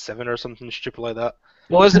 episode 7 or something stupid like that.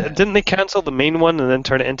 well, didn't they cancel the main one and then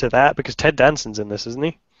turn it into that because Ted Danson's in this,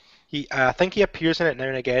 isn't he? I think he appears in it now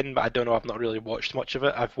and again, but I don't know. I've not really watched much of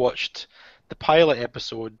it. I've watched the pilot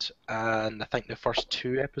episode and I think the first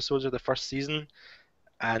 2 episodes of the first season,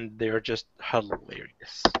 and they're just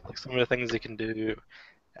hilarious. Like some of the things they can do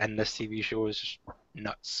in this TV show is just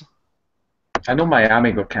nuts. I know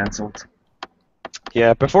Miami got cancelled.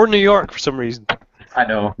 Yeah, before New York for some reason. I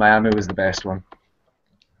know, Miami was the best one.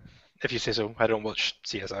 If you say so. I don't watch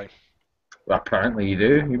CSI. Well, apparently you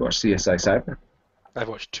do. You watch CSI Cyber. I've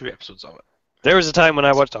watched 2 episodes of it. There was a time when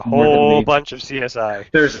I watched a More than whole me. bunch of CSI.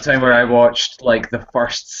 There was a time where I watched like the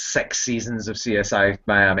first 6 seasons of CSI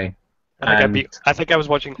Miami. I think I was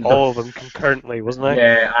watching all of them concurrently, wasn't I?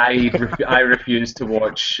 Yeah, I refused to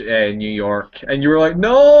watch New York, and you were like,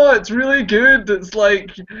 "No, it's really good. It's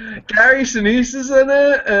like Gary Sinise is in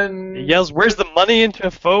it," and He yells, "Where's the money?" into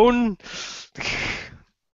a phone.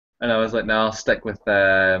 I was like, "No, I'll stick with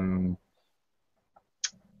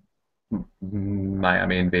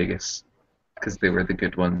Miami and Vegas, because they were the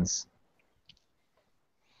good ones.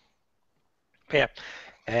 Yeah.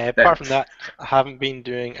 Apart from That, that, I haven't been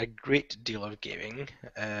doing a great deal of gaming.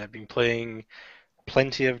 I've been playing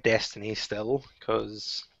plenty of Destiny still,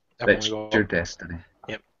 because I've only that's your got. destiny.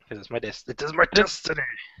 Yep, because it's my destiny. It is my Didn't, destiny.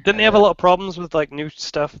 didn't they have a lot of problems with like new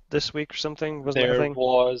stuff this week or something? Wasn't that a There thing?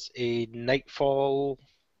 was a Nightfall.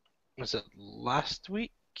 Was it last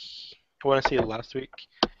week? I want to say last week,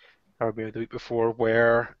 or maybe the week before,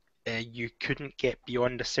 where you couldn't get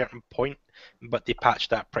beyond a certain point, but they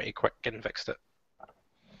patched that pretty quick and fixed it.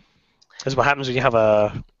 That's what happens when you have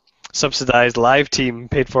a subsidized live team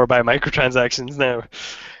paid for by microtransactions now.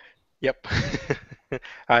 Yep.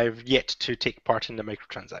 I've yet to take part in the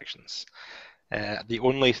microtransactions. The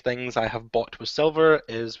only things I have bought with silver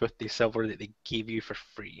is with the silver that they gave you for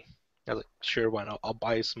free. I was like, sure, why not? I'll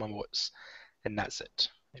buy some emotes, and that's it.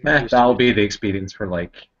 It used to That'll be. be the experience for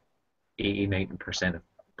like 80-90% of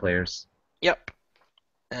players. Yep.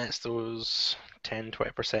 It's those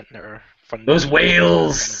 10-20% that are fun. Those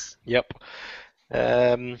whales! Yep.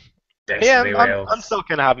 Um, yeah, Destiny I'm whales. still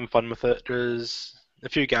kind of having fun with it. There's a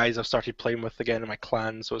few guys I've started playing with again in my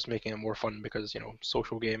clan, so it's making it more fun because,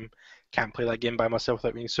 social game. Can't play that game by myself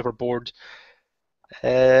without being super bored.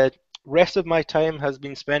 Rest of my time has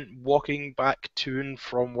been spent walking back to and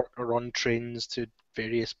from work or on trains to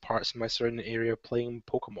various parts of my surrounding area playing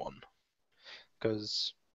Pokemon.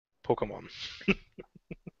 Because Pokemon.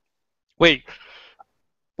 Wait,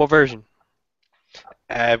 what version?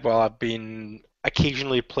 Well, I've been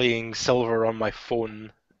occasionally playing Silver on my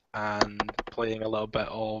phone and playing a little bit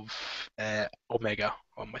of Omega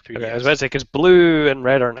on my Okay, I was about 3DS. to say because blue and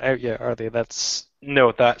red aren't out yet, are they? That's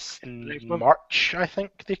No, that's the next one. March, I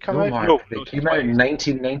think they come No, out. Mark, No, they no, came out in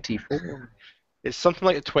 1994. it's something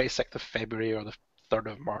like the 26th of February or the 3rd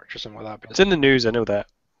of March or something like that. It's in the news. I know that.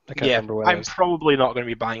 I can't Yeah, remember when it I'm is. probably not going to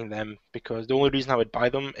be buying them because the only reason I would buy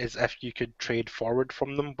them is if you could trade forward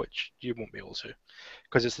from them, which you won't be able to,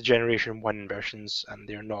 because it's the Generation 1 versions and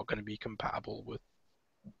they're not going to be compatible with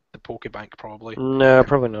the Pokebank probably. No,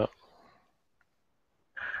 probably not.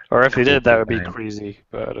 Or if they did, that would be Pokebank. crazy.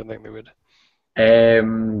 But I don't think they would.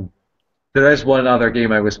 Um, there is one other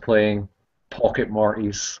game I was playing, Pocket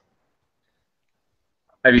Mortys.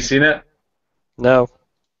 Have you seen it? No.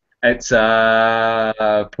 It's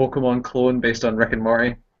a Pokemon clone based on Rick and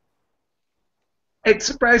Morty. It's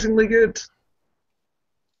surprisingly good.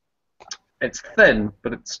 It's thin,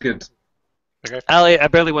 but it's good. Okay. Ali, I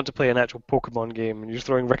barely want to play an actual Pokemon game, and you're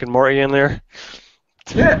throwing Rick and Morty in there.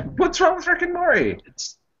 Yeah, what's wrong with Rick and Morty?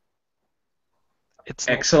 It's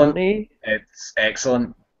not Excellent. funny. It's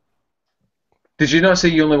excellent. Did you not say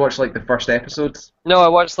you only watched like the first episodes? No, I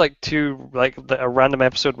watched like a random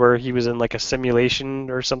episode where he was in like a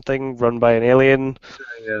simulation or something run by an alien.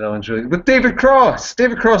 Yeah, that one's really. With David Cross.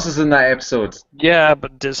 David Cross is in that episode. Yeah,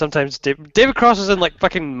 but sometimes David Cross is in like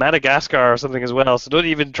fucking Madagascar or something as well, so don't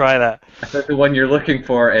even try that. I think the one you're looking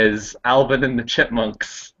for is Alvin and the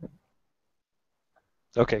Chipmunks.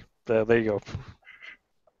 Okay, there you go.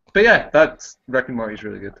 But yeah, that's Rick and Morty's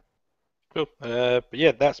really good. Cool. But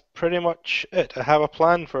yeah, that's pretty much it. I have a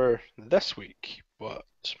plan for this week, but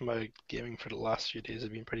my gaming for the last few days has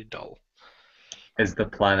been pretty dull. Is the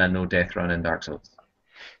plan a no death run in Dark Souls?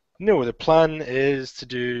 No, the plan is to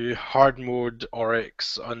do hard mode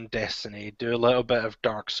Oryx on Destiny, do a little bit of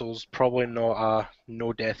Dark Souls, probably not a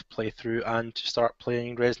no death playthrough, and to start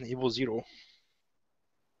playing Resident Evil 0.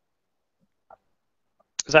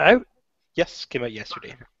 Is that out? Yes, came out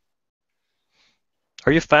yesterday.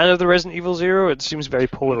 Are you a fan of the Resident Evil Zero? It seems very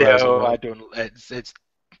polarizing. No, Right? I don't. It's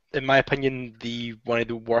in my opinion the one of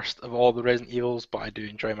the worst of all the Resident Evils, but I do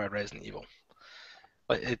enjoy my Resident Evil.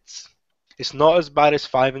 Like it's not as bad as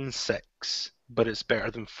 5 and 6, but it's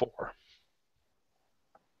better than 4.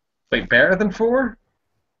 Like better than 4?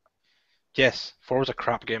 Yes, 4 was a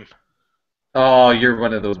crap game. Oh, you're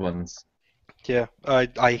one of those ones. Yeah,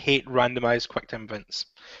 I hate randomized quick time events.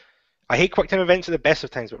 I hate quick time events at the best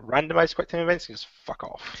of times, but randomized quick time events, just fuck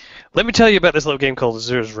off. Let me tell you about this little game called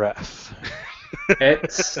Azur's Wrath.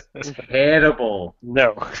 It's terrible.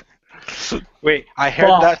 No. Wait, I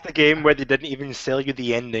heard Fuck. that's the game where they didn't even sell you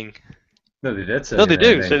the ending. No, they did say No, they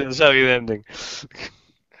do. that. So they tell you the ending.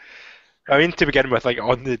 I mean, to begin with, like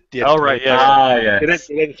on the Oh, right, yeah. Ah, They yes.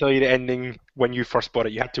 didn't tell you the ending when you first bought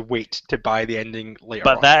it. You had to wait to buy the ending later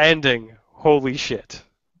But on. that ending, holy shit.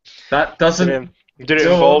 That Did doesn't. it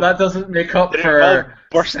No, involve, that doesn't make up did it involve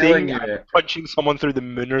for selling bursting you and it. punching someone through the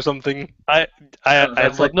moon or something?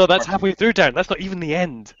 That's like No, that's halfway through, Darren. That's not even the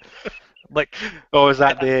end. Like, Oh, is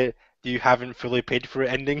that the you haven't fully paid for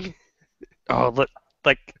it ending? oh, look,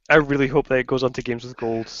 like I really hope that it goes on to Games with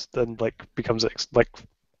Gold and like becomes like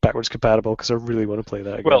backwards compatible because I really want to play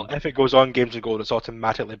that again. Well, if it goes on Games of Gold, it's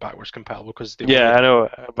automatically backwards compatible because the Yeah, only I know,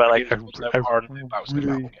 but like games that are backwards compatible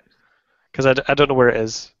really, games. because I don't know where it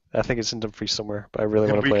is. I think it's in Dumfries somewhere, but I really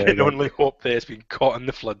want And to we play it can again. only hope that it's been caught in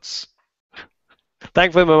the floods.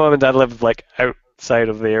 Thankfully, my mum and dad live like outside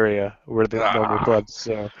of the area where the normal Ah, floods,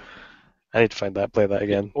 so I need to find that, play that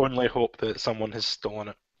again. only hope that someone has stolen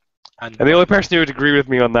it. And the only person who would agree with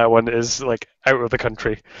me on that one is like out of the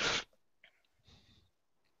country.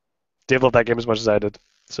 Dave loved that game as much as I did,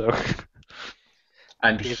 so.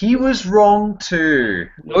 And he was wrong too.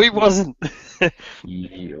 No, he wasn't.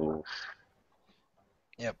 Yo.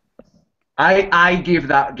 Yep. I gave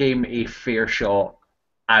that game a fair shot,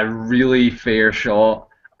 a really fair shot,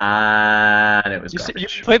 and it was You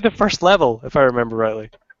garbage. played the first level, if I remember rightly.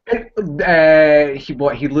 You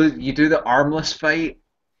do the armless fight,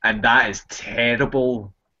 and that is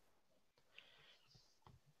terrible.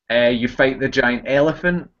 You fight the giant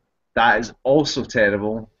elephant, that is also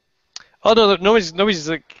terrible. Oh no, nobody's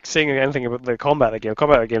like saying anything about the combat of the game.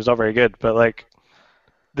 Combat of the game is not very good, but like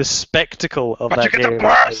the spectacle of But that you get game. the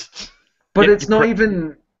burst! But Yeah, it's not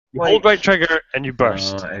even. You hold right trigger and you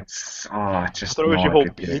burst. It's just I thought it was not you a hold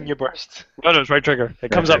good B game. and you burst. No, it's right trigger.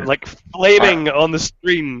 It comes Right up like flaming on the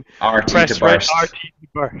screen. RT Press to right burst. RT to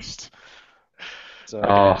burst. So,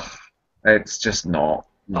 Oh, it's just not.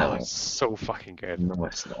 No, it's so fucking good. no,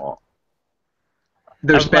 it's not.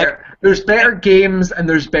 There's I've, like- better. There's better games and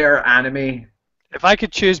there's better anime. If I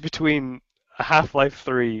could choose between a Half-Life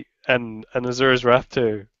 3 and an Azura's Wrath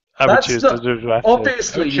 2, I would That's choose not- Azura's Wrath 2.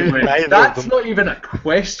 Obviously, I'd you choose would. neither of That's them. not even a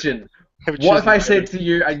question. I would What choose if I neither. said to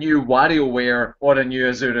you a new WarioWare or a new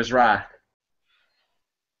Azura's Wrath?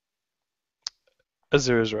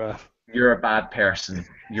 Azura's Wrath. You're a bad person.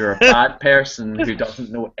 You're a bad person who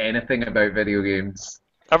doesn't know anything about video games.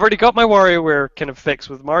 I've already got my WarioWare kind of fix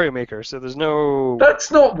with Mario Maker, so there's no.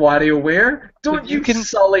 That's not WarioWare. Don't You you, can-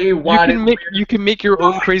 sully You can make WarioWare. your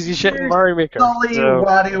own crazy shit in Mario Maker. Sully So.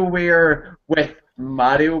 WarioWare with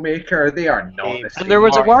Mario Maker. They are not Hey, the same. And there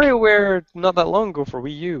was a Mark. WarioWare not that long ago for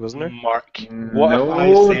Wii U, wasn't there? Mark, what if I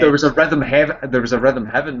No, said, there was a Rhythm Heaven. There was a Rhythm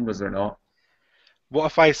Heaven, was there not? what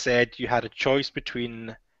if I said you had a choice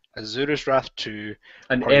between Azura's Wrath 2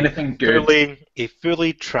 And or anything good. a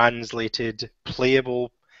fully translated,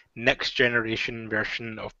 playable, next generation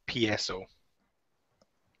version of PSO?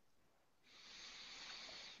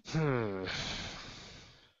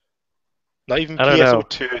 Not even I don't know.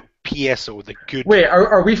 PSO2, PSO, the good. Wait,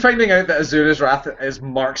 are we finding out that Azura's Wrath is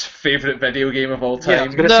Mark's favorite video game of all Yeah, I time?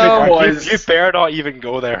 was gonna No. say, Mark, Because- you better not even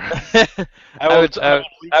go there. I would leave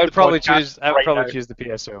the probably podcast choose right now. choose the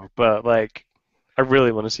PSO, but like I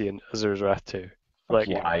really want to see an Azura's Wrath 2. Like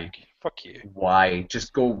Why? Fuck you. Why?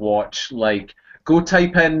 Just go watch, go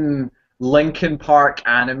type in Linkin Park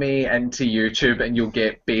anime into YouTube and you'll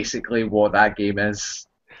get basically what that game is.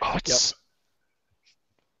 oh, it's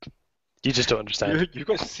you just don't understand. You've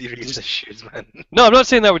got serious issues, man. No, I'm not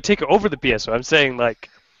saying that would take it over the PSO. I'm saying like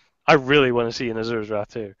I really want to see an Azura's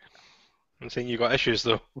Wrath 2. I'm saying you got issues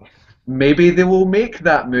though. Maybe they will make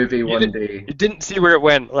that movie You one day. You didn't see where it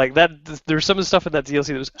went. Like that, there's some of the stuff in that DLC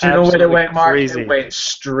that was Do you know where it absolutely went, Mark? crazy. It went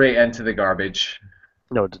straight into the garbage.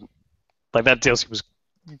 No, it didn't. Like that DLC was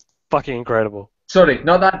fucking incredible. Sorry,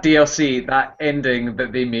 not that DLC, that ending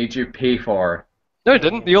that they made you pay for. No, it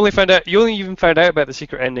didn't. You only even found out about the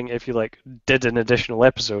secret ending if you like did an additional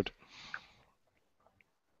episode.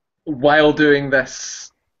 While doing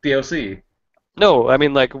this DLC. No, I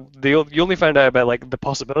mean like you only found out about like the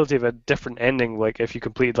possibility of a different ending like if you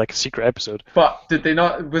completed like a secret episode. But did they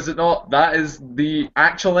not, was it not, that is the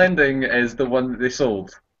actual ending is the one that they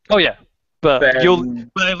sold. Oh yeah, but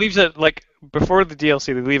Then- but it leaves it like before the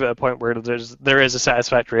DLC they leave it at a point where there is a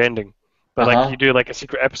satisfactory ending. But Uh-huh. like you do like a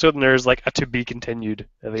secret episode and there's like a to be continued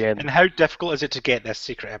at the end. And how difficult is it to get this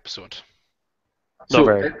secret episode? Not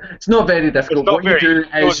very. It's not very difficult. It's not What very- you do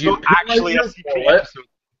No, is it's you not pull out actually your a secret wallet, episode.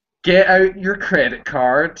 get out your credit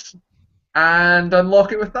card, and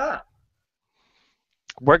unlock it with that.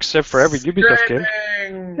 Works for every Ubisoft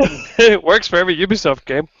game. Screaming! It works for every Ubisoft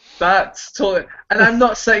game. That's totally. And I'm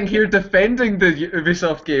not sitting here defending the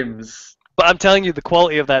Ubisoft games. But I'm telling you, the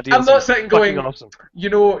quality of that DLC I'm not is sitting fucking going, awesome. You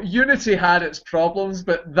know, Unity had its problems,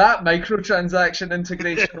 but that microtransaction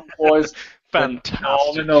integration was Fantastic.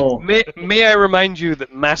 phenomenal. May I remind you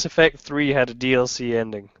that Mass Effect 3 had a DLC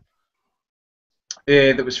ending?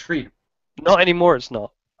 That was free. Not anymore, it's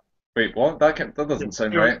not. Wait, what? That doesn't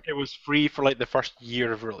sound right. It was free for like the first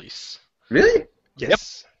year of release. Really?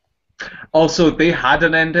 Yes. Also, they had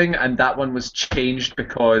an ending, and that one was changed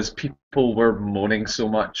because people were moaning so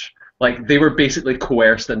much. Like, they were basically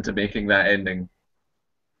coerced into making that ending.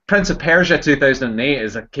 Prince of Persia 2008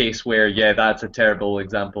 is a case where, yeah, that's a terrible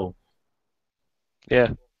example. Yeah.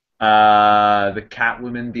 The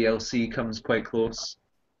Catwoman DLC comes quite close.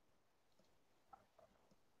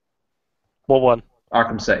 What one?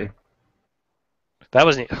 Arkham City. That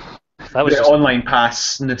wasn't. That was The just. online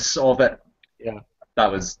passness of it. Yeah.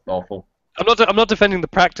 That was awful. I'm not defending the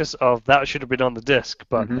practice of that should have been on the disc,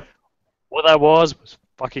 but Mhm. what that was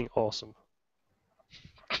fucking awesome.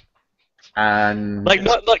 And Like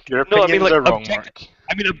not like Your no, I mean opinions like are wrong, Mark.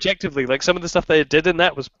 I mean objectively, like some of the stuff they did in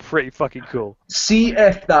that was pretty fucking cool. see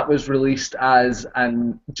if that was released as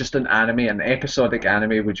just an anime, an episodic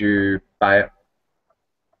anime, would you buy it?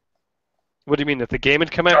 What do you mean if the game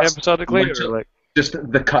had come out Just episodically legit- or like? Just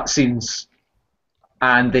the cutscenes,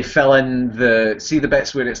 and they fill in the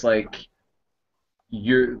bits where it's like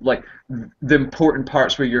you like the important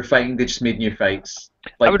parts where you're fighting. They just made new fights.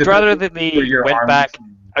 Like I would the rather bit that they where your went arms- back.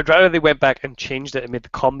 I'd rather they went back and changed it and made the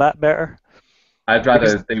combat better. I'd rather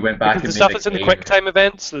because- they went back Because the and stuff made that's a in the game. quick time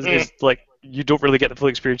events is like you don't really get the full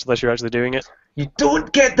experience unless you're actually doing it. You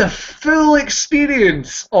don't get the full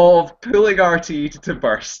experience of pulling RT to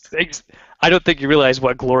burst. I don't think you realize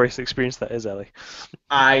what a glorious experience that is, Ellie.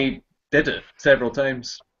 I did it several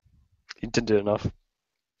times. You didn't do it enough.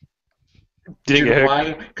 Do you Didn't know get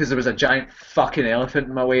hooked. why? Because there was a giant fucking elephant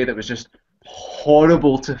in my way that was just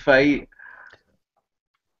horrible to fight.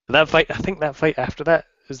 That fight, I think that fight after that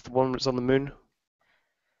is the one that's on the moon.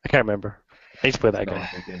 I can't remember. I need to play that Not again.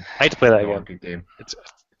 a good game. I need to play that Not a again. good game. It's,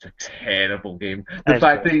 It's a terrible game. I The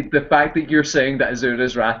fact that you're saying that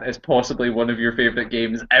Azura's Wrath is possibly one of your favorite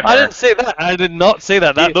games ever. I didn't say that. I did not say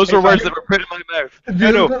that. Those were words that were put in my mouth.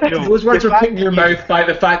 Those words The were put fact in your that you- mouth by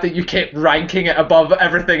the fact that you kept ranking it above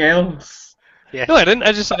everything else. Yeah. No, I didn't.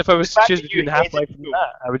 I just said if I was The to fact choose that you between Half-Life and hesitated-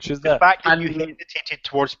 that, I would choose The that. fact that you And- hesitated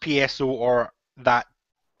towards PSO or that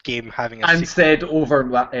game having a And sequel. said over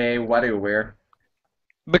WarioWare.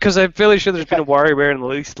 Because I'm fairly sure there's been a WarioWare in at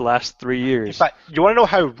least the last 3 In years. fact, you want to know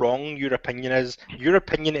how wrong your opinion is? Your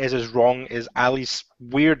opinion is as wrong as Ali's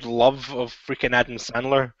weird love of freaking Adam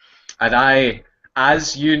Sandler. And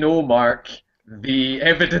as you know, Mark, the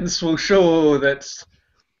evidence will show that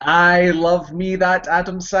I love me that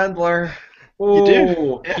Adam Sandler. Oh, You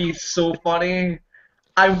do? Yeah. He's so funny.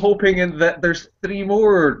 I'm hoping that there's 3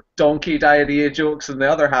 more donkey diarrhea jokes in the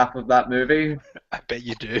other half of that movie. I bet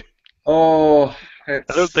you do. Oh, I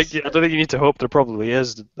don't think you need to hope. There probably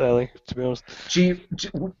is, Ellie. To be honest.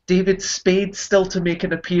 David Spade still to make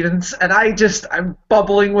an appearance, and I'm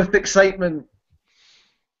bubbling with excitement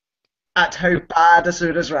at how bad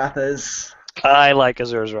Asura's Wrath is. I like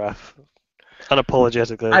Azura's Wrath,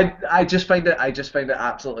 unapologetically. I just find it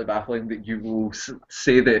absolutely baffling that you will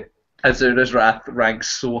say that Azura's Wrath ranks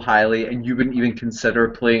so highly, and you wouldn't even consider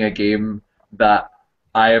playing a game that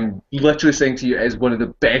I am literally saying to you is one of the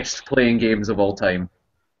best playing games of all time.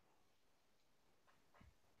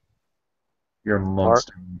 You're a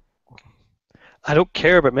monster. I don't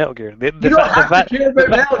care about Metal Gear. You don't have to care about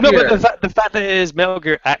Metal No, Gear. but the fact that it is Metal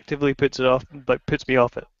Gear actively puts me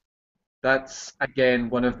off it. That's again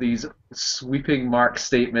one of these sweeping Mark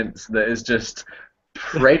statements that is just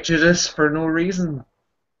prejudice for no reason.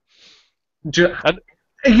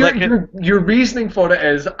 Your reasoning for it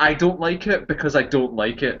is I don't like it because I don't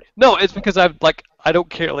like it. No, it's because I don't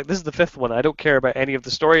care. Like this is the 5th one. I don't care about any of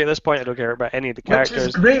the story at this point. I don't care about any of the Which characters.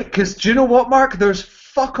 is great, because do you know what, Mark? There's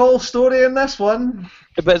fuck all story in this one.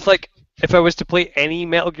 But it's like if I was to play any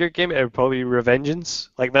Metal Gear game, it would probably be Revengeance.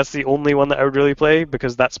 Like that's the only one that I would really play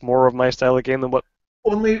because that's more of my style of game than what.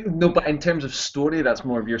 But in terms of story, that's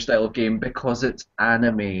more of your style of game because it's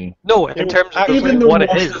anime. No, in terms of Even though what it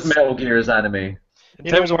most is. of Metal Gear is anime. In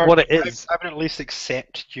terms of what it is. I would at least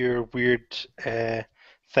accept your weird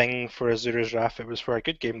thing for Azura's Wrath. It was for a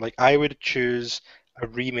good game. Like I would choose a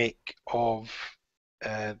remake of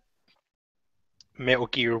Metal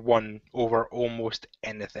Gear 1 over almost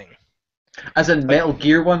anything. As in Metal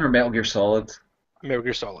Gear 1 or Metal Gear Solid? Metal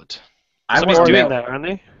Gear Solid. Somebody's want a doing Metal- that, aren't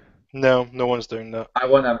they? No, no one's doing that. I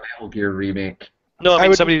want a Metal Gear remake. No, I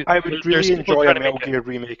mean somebody. I would there's really people enjoy a trying to Metal make it. Gear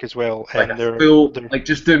remake as well. Like And a they're- like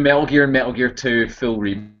just do Metal Gear and Metal Gear 2 full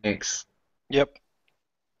remakes. Yep.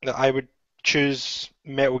 I would choose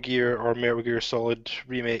Metal Gear or Metal Gear Solid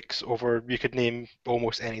remakes over, you could name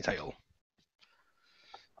almost any title.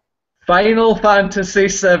 Final Fantasy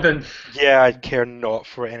VII. Yeah, I'd care not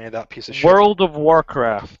for any of that piece of shit. World of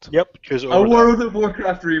Warcraft. Yep, choose it A over that. World of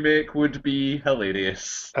Warcraft remake would be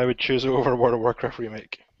hilarious. I would choose it over World of Warcraft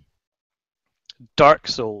remake. Dark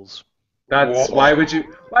Souls. That's Whoa. why would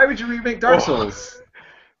you remake Dark Whoa. Souls?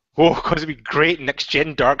 Oh, because it'd be great next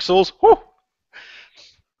gen Dark Souls. Woo!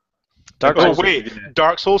 Dark Oh Souls. wait,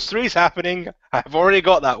 Dark Souls 3 is happening. I've already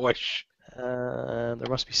got that wish. There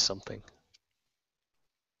must be something.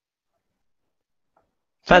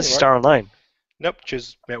 Tell you Phantasy what. Star Online. Nope,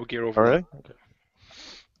 choose Metal Gear over Oh, that. really?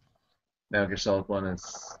 Metal Gear Solid 1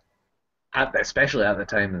 is, especially at the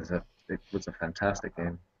time, it was a fantastic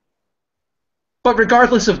game. But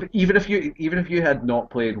regardless of even if you had not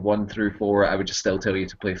played 1 through 4, I would just still tell you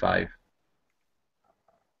to play 5.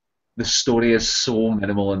 The story is so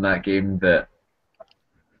minimal in that game that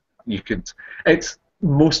you could. It's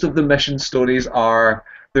most of the mission stories are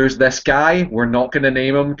there's this guy, we're not going to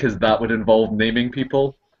name him because that would involve naming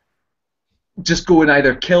people. Just go and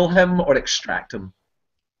either kill him or extract him,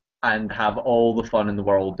 and have all the fun in the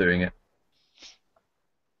world doing it.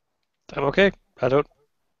 I'm okay. I don't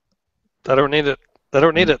need it. I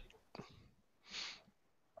don't need it.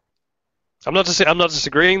 I'm not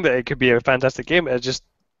disagreeing that it could be a fantastic game. It's just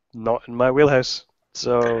not in my wheelhouse.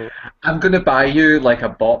 So I'm going to buy you like a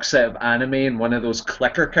box set of anime and one of those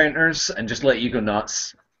clicker counters and just let you go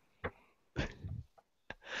nuts.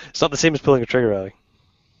 it's not the same as pulling a trigger, Ali.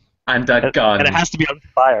 And a gun. And it has to be on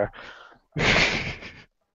fire.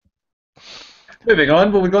 Moving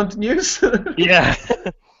on, will we go on to news? Yeah.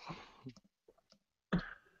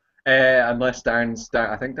 Unless I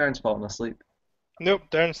think Darren's fallen asleep. Nope,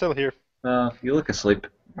 Darren's still here. You look asleep.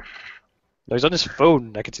 No, he's on his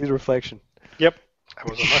phone. I can see the reflection. Yep, I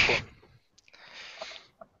was on my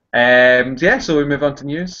phone. Yeah, so we move on to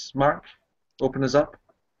news. Mark, open us up.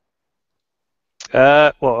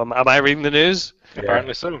 Well, am I reading the news?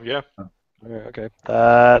 Apparently so, yeah. Okay.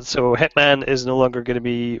 So Hitman is no longer going to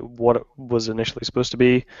be what it was initially supposed to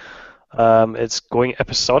be. It's going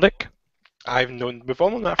episodic. We've all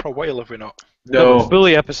known that for a while, have we not? No, No.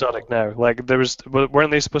 fully episodic now. Like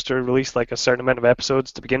weren't they supposed to release like a certain amount of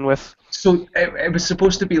episodes to begin with? So it was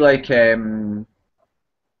supposed to be like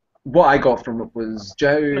what I got from it was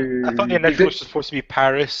Joe. I thought the initial was supposed to be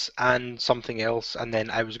Paris and something else, and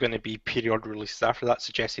then I was going to be period releases after that,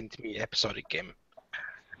 suggesting to me episodic game.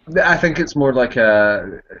 I think it's more like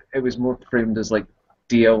it was more framed as like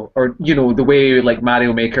deal, or the way like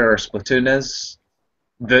Mario Maker or Splatoon is,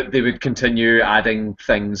 that they would continue adding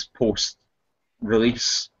things post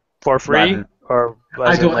release For free, or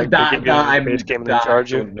I don't like that, they give that you I'm the base game and then that I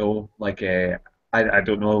charge you? don't know. Like I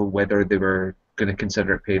don't know whether they were going to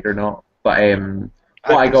consider it paid or not. But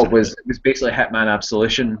what I got was it was basically Hitman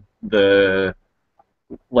Absolution, the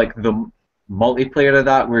multiplayer of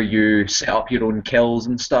that where you set up your own kills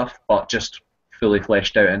and stuff, but just fully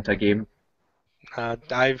fleshed out into a game.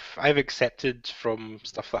 I've accepted from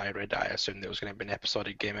stuff that I read. I assumed it was going to be an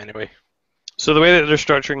episodic game anyway. So the way that they're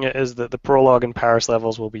structuring it is that the prologue and Paris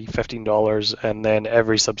levels will be $15, and then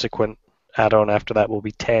every subsequent add-on after that will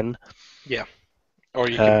be $10. Yeah. Or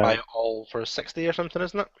you can buy it all for $60 or something,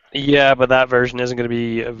 isn't it? Yeah, but that version isn't going to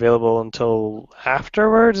be available until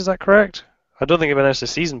afterwards. Is that correct? I don't think they've announced a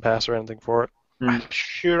season pass or anything for it. I'm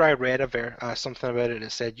sure I read something about it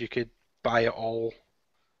that said you could buy it all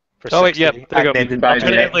for Oh wait, 60. yeah, there you go. And then buy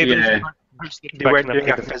Alternatively, yeah. they weren't doing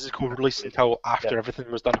a physical release until after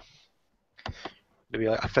everything was done. Maybe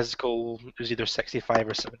like a physical, it was either 65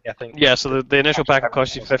 or 70, I think. Yeah, so the initial pack will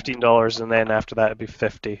cost you $15, and then after that it'd be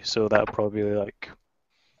 $50. So that'll probably be like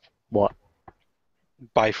what?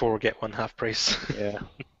 Buy 4, get 1 half price. Yeah.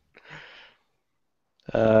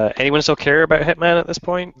 Anyone still care about Hitman at this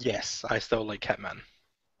point? Yes, I still like Hitman.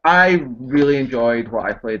 I really enjoyed what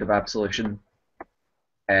I played of Absolution.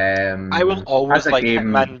 I will always as a like game,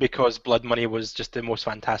 Hitman because Blood Money was just the most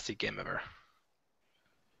fantastic game ever.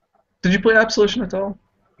 Did you play Absolution at all?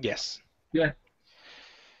 Yes. Yeah.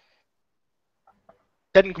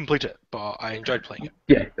 Didn't complete it, but I enjoyed playing it.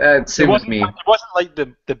 Yeah, same with me. It wasn't like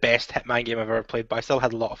the best Hitman game I've ever played, but I still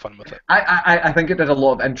had a lot of fun with it. I think it did a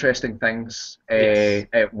lot of interesting things. Yes.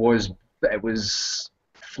 It was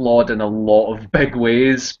flawed in a lot of big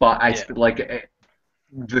ways, but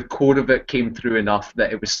the core of it came through enough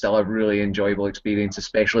that it was still a really enjoyable experience,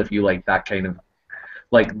 especially if you like that kind of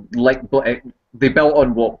they built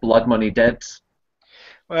on what Blood Money did.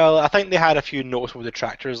 Well, I think they had a few noticeable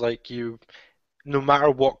detractors, like no matter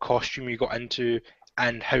what costume you got into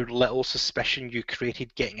and how little suspicion you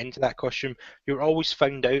created getting into that costume, you were always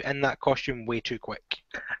found out in that costume way too quick.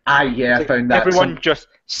 I found that everyone just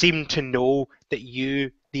seemed to know that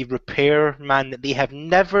you, the repair man that they have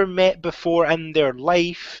never met before in their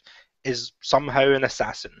life, is somehow an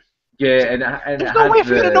assassin. Yeah, and there's no way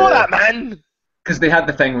for you to know that, man. Because they had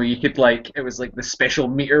the thing where you could it was like the special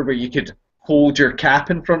meter where you could hold your cap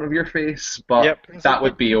in front of your face, but that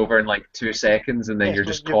would be over in like 2 seconds, and then you're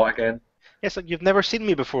just caught again. Yes, like you've never seen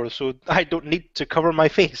me before, so I don't need to cover my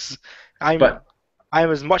face. I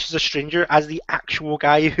am as much as a stranger as the actual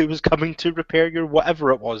guy who was coming to repair your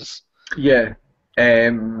whatever it was. Yeah.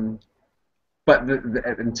 Um, but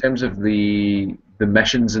in terms of the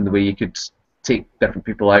missions and the way you could take different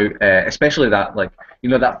people out, especially that like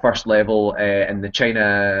that first level in the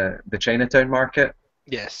Chinatown market,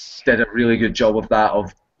 Yes. did a really good job of that,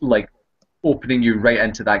 of like opening you right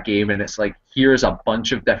into that game, and it's like here's a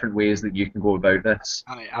bunch of different ways that you can go about this.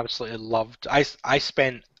 I absolutely loved. I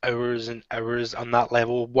spent hours and hours on that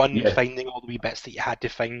level. One, Yeah, finding all the wee bits that you had to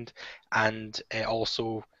find, and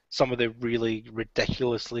also some of the really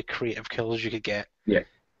ridiculously creative kills you could get. yeah.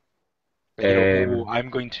 Like, Um, I'm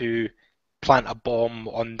going to plant a bomb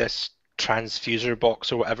on this transfuser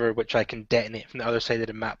box or whatever, which I can detonate from the other side of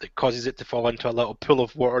the map that causes it to fall into a little pool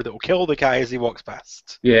of water that will kill the guy as he walks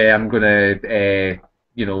past. yeah, I'm gonna,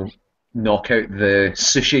 knock out the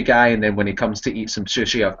sushi guy, and then when he comes to eat some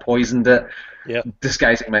sushi, I've poisoned it, Yeah.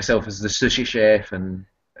 disguising myself as the sushi chef, and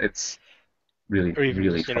it's really, Or even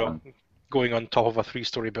really just, fun. going on top of a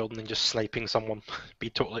three-story building and just sniping someone. Be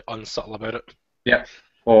totally unsubtle about it. Yep.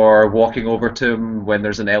 Or walking over to him when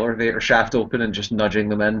there's an elevator shaft open and just nudging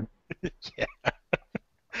them in. Yeah.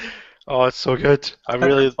 Oh, it's so good. I It's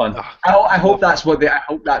really, fun. oh, I I hope love that. that's what they. I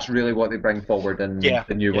hope that's really what they bring forward in Yeah,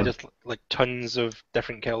 the new yeah, one. just like tons of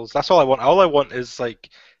different kills. That's all I want. All I want is like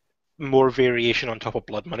more variation on top of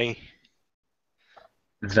Blood Money.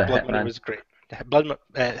 'Cause The Blood Money Hitman. was great.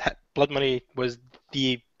 Blood Money was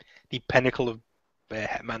the the pinnacle of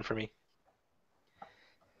Hitman for me.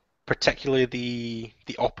 Particularly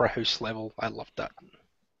the Opera House level. I loved that.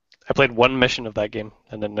 I played one mission of that game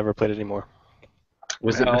and then never played it anymore.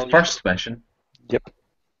 Was it the Well, you should first mission? Yep.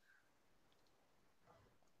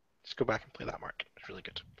 just go back and play that, Mark. It's really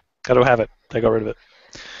good. I don't have it. I got rid of it.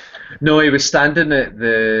 No, he was standing at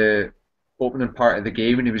the opening part of the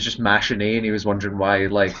game and he was just mashing A and he was wondering why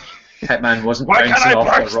like Hitman wasn't Why can't bouncing I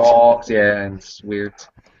off the burst? rocks. Yeah, and it's weird.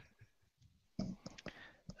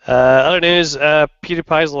 Other news,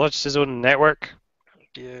 PewDiePie's launched his own network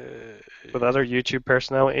Yeah. with other YouTube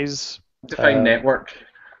personalities. Define network.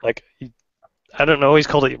 Like, I don't know, he's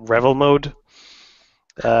called it Revel Mode.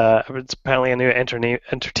 It's apparently a new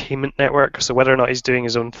entertainment network, so whether or not he's doing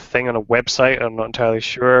his own thing on a website, I'm not entirely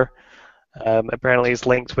sure. Apparently it's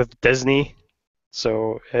linked with Disney,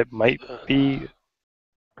 so it might be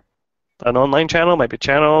an online channel, might be a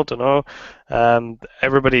channel, don't know.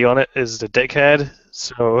 Everybody on it is the dickhead,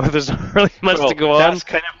 so there's not really much Well, to go on. that's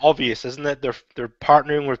kind of obvious, isn't it? They're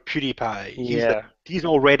partnering with PewDiePie. Yeah. He's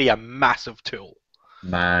already a massive tool.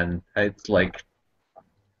 Man, it's like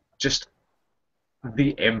just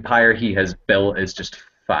the empire he has built is just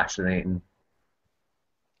fascinating.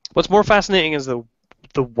 What's more fascinating is the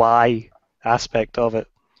why aspect of it.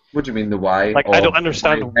 What do you mean the why? Like, I don't of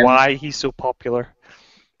understand him? why he's so popular.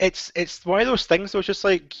 It's one of those things though. It's just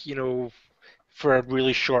like for a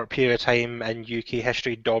really short period of time in UK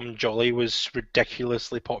history, Dom Jolly was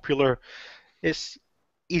ridiculously popular. He's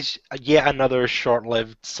yet another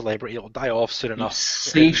short-lived celebrity. It'll die off soon You enough.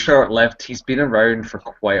 say short-lived. He's been around for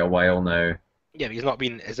quite a while now. Yeah, but he's not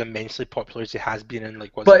been as immensely popular as he has been in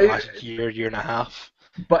like But the last year and a half.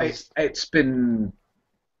 But He's- it's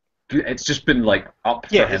just been like up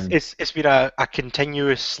for Yeah, him. it's been a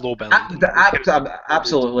continuous slow build.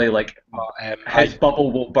 Absolutely, like his I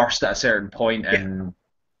bubble will burst at a certain point, and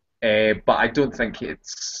but I don't think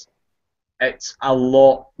it's a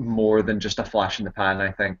lot more than just a flash in the pan.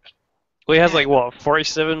 I think Well, he has like what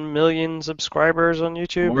 47 million subscribers on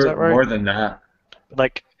YouTube. Is that right? more than that.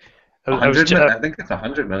 Like, I was 100 million. I think it's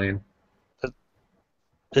 100 million.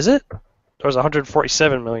 is it? Or was it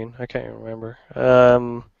 147 million? I can't even remember.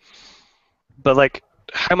 But like,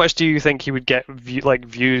 how much do you think he would get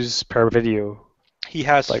views per video? He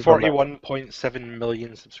has Like, from that. 41.7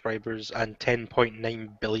 million subscribers and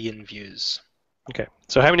 10.9 billion views. Okay,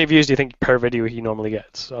 so how many views do you think per video he normally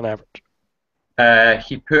gets on average?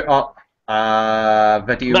 He put up a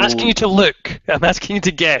video I'm asking you to look. I'm asking you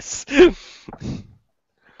to guess.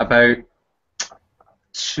 about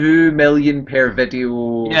 2 million per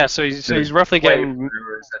video. Yeah, so he's roughly getting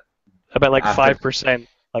about like average. 5%,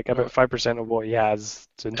 like about 5% of what he has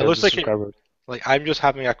in terms looks of like it- subscribers. Like I'm just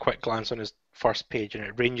having a quick glance on his first page, and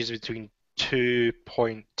it ranges between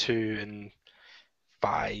 2.2 and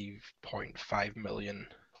 5.5 million.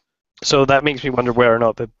 So that makes me wonder whether or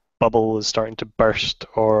not the bubble is starting to burst,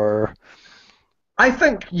 or I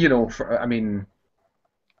think, I mean,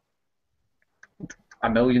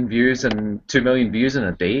 1 million views and 2 million views in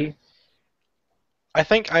a day. I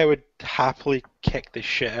think I would happily kick the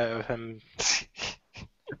shit out of him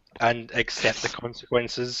and accept the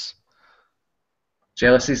consequences.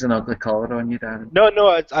 Jealousy's an ugly colour on you, Darren.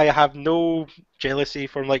 No, I have no jealousy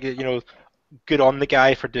from good on the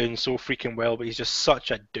guy for doing so freaking well, but he's just such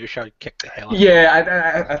a douche. I'd kick the hell out of him.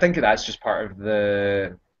 Yeah, I think that's just part of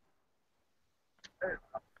the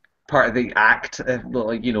act,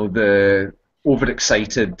 like the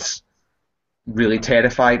overexcited, really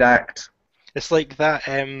terrified act. It's like that.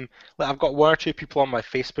 I've got one or two people on my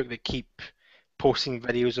Facebook that keep posting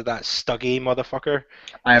videos of that Stuggy motherfucker.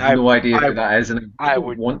 I have I no idea I who that is, and I I don't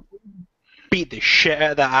would want. beat the shit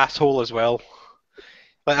out of that asshole as well.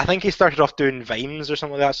 Like I think he started off doing vines or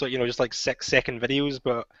something like that, so just like 6-second videos,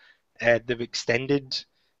 but they've extended.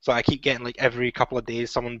 So I keep getting like every couple of days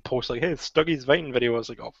someone posts like, "Hey, Stuggy's Vine video." I was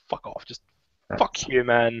like, "Oh, fuck off! Just fuck you,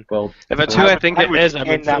 man." Well, If it's well, who I I would think I it would is, I'm in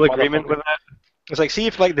end that full agreement motherfucker. with that. It's like, see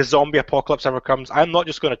if like the zombie apocalypse ever comes, I'm not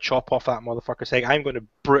just going to chop off that motherfucker's head. I'm going to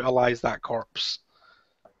brutalize that corpse.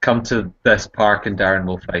 come to this park and Darren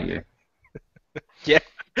will fight you. Yeah,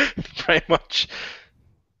 pretty much.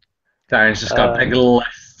 Darren's just got a big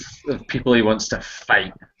list of people he wants to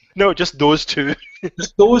fight. No, just those two.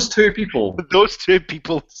 Just those two people, Those two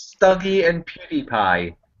people Stuggy and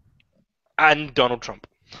PewDiePie. and Donald Trump.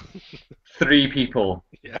 3 people.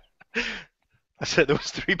 Yeah, I said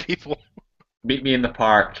those 3 people. Meet me in the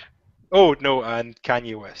park. Oh no, and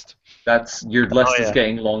Kanye West. That's your list Oh, is yeah.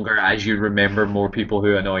 getting longer as you remember more people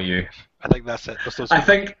who annoy you. I think that's it. Just those. I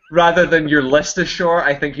think rather than your list is short,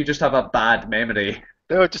 I think you just have a bad memory.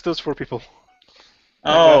 No, just those 4 people.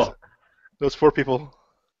 Oh, Those 4 people.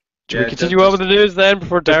 Should we continue on with the news then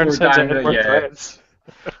before Darren sends out any more threats?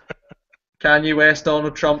 Kanye West,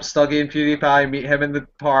 Donald Trump, Stuggy, and PewDiePie. Meet him in the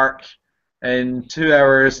park in 2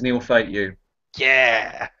 hours, and he'll fight you.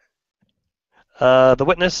 Yeah. The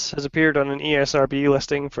Witness has appeared on an ESRB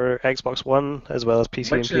listing for Xbox One as well as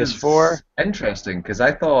PC Which and PS4. is interesting because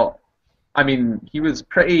I mean, he was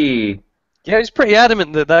pretty. Yeah, he's pretty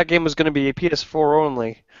adamant that that game was going to be PS4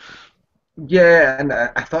 only. Yeah, and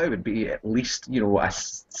I thought it would be at least, a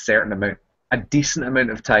certain amount, a decent amount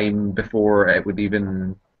of time before it would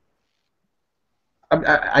even.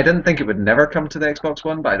 I didn't think it would never come to the Xbox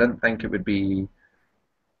One, but I didn't think it would be,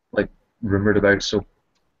 like, rumored about so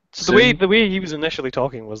So the way he was initially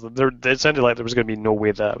talking was that it sounded like there was going to be no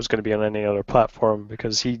way that it was going to be on any other platform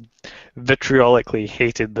because he vitriolically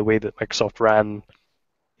hated the way that Microsoft ran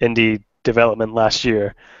indie development last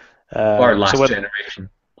year. Or last generation.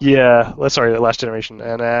 Yeah, sorry, last generation.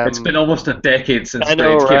 And it's been almost a decade since I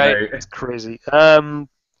know, Blade came right? out. It's crazy. So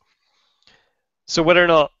whether or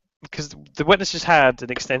not, because the Witness just had an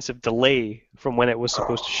extensive delay from when it was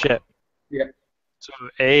supposed to ship. Yeah. So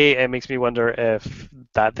it makes me wonder if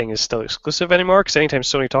that thing is still exclusive anymore. Because anytime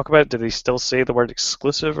Sony talk about it, do they still say the word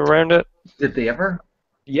exclusive around it? Did they ever?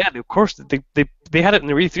 Yeah, of course. They had it in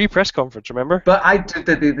the E3 press conference. Remember? But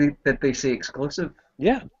did they say exclusive?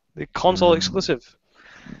 Yeah, the console exclusive.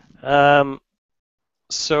 So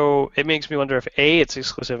it makes me wonder if A, it's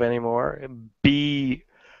exclusive anymore. B,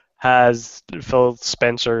 has Phil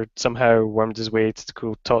Spencer somehow wormed his way to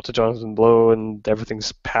go talk to Jonathan Blow and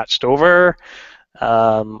everything's patched over?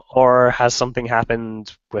 Or has something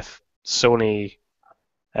happened with Sony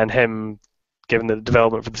and him, given that the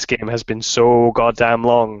development for this game has been so goddamn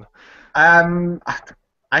long? I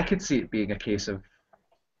could see it being a case of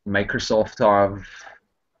Microsoft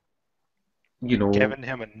Giving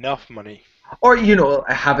him enough money. or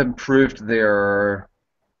have improved their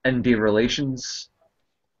indie relations,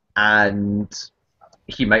 and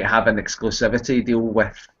he might have an exclusivity deal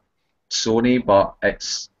with Sony, but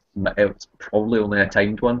it's probably only a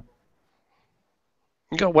timed one.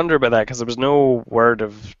 You gotta wonder about that because there was no word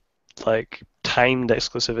of like timed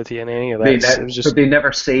exclusivity in any of that. It was just But they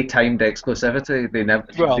never say timed exclusivity. They never.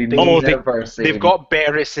 Well, never say. They've got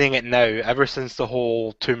better at saying it now. Ever since the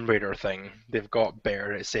whole Tomb Raider thing, they've got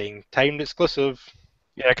better at saying timed exclusive.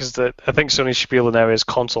 yeah, because I think Sony's spiel now is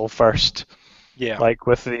console first. Yeah. Like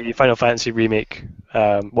with the Final Fantasy remake,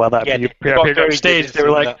 while that Yeah, they appeared got on very stage, good at they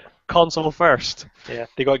were saying like that. console first. Yeah,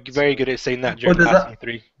 they got very good at saying that during does past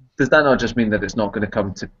E3. Does that not just mean that it's not going to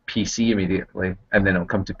come to PC immediately, and then it'll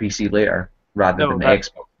come to PC later, rather than the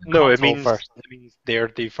Xbox? No, it Console means first. they're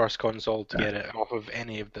the first console to get it off of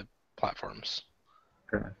any of the platforms.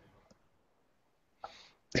 So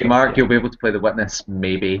Mark, you'll be able to play The Witness,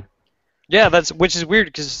 maybe. Yeah, which is weird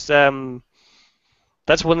because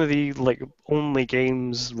that's one of the like only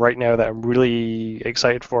games right now that I'm really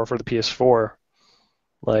excited for the PS4.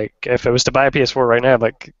 Like, if I was to buy a PS4 right now,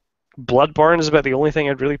 like Bloodborne is about the only thing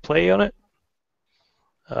I'd really play on it.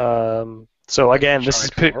 So again, this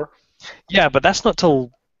is yeah, but that's not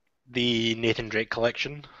till the Nathan Drake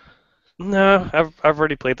collection. No, I've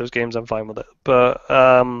already played those games. I'm fine with it. But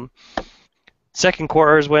Second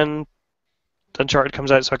quarter is when Uncharted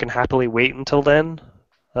comes out, so I can happily wait until then.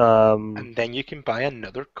 And then you can buy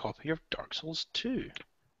another copy of Dark Souls 2.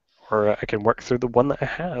 Or I can work through the one that I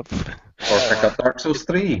have. Or pick up Dark Souls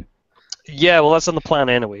 3. Yeah, well, that's on the plan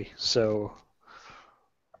anyway, so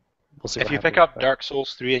we'll see If what you pick happens. up Dark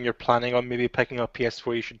Souls 3 and you're planning on maybe picking up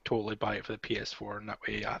PS4, you should totally buy it for the PS4, and that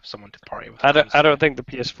way you have someone to party with. I constantly. don't think the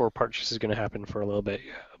PS4 purchase is going to happen for a little bit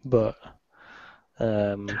yet, but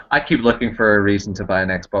I keep looking for a reason to buy an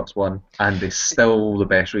Xbox One, and it's still the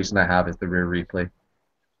best reason I have is the rear replay.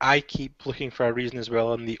 I keep looking for a reason as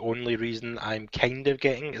well, and the only reason I'm kind of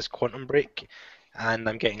getting is Quantum Break, and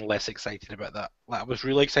I'm getting less excited about that. Like, I was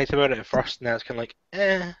really excited about it at first, and now it's kind of like,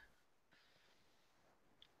 eh.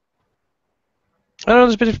 I don't know.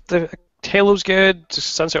 There's been the Halo's good.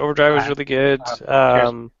 Sunset Overdrive was really good. It's I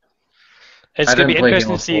going to be didn't play interesting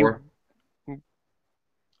Halo to see. 4.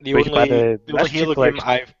 The We could buy only the Master Chief Halo game Collection.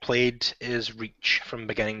 I've played is Reach from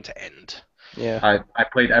beginning to end. Yeah. I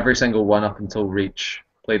played every single one up until Reach.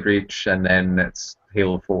 Played Reach, and then it's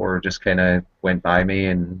Halo 4 just kind of went by me,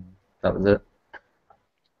 and that was it.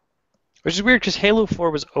 Which is weird because Halo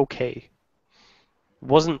 4 was okay. It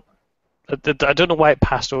wasn't. I don't know why it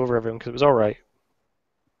passed over everyone because it was alright.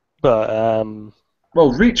 But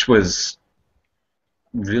Well, Reach was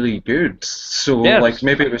really good. So, yeah, like,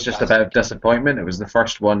 maybe it was just a bit of disappointment. It was the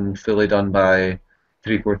first one fully done by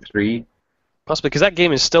 343. possibly because that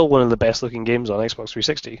game is still one of the best looking games on Xbox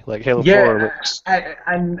 360. Like Halo 4 Yeah, looks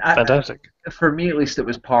and fantastic. for me at least, it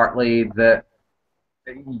was partly that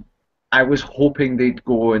I was hoping they'd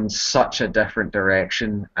go in such a different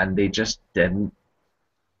direction, and they just didn't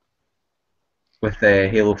with the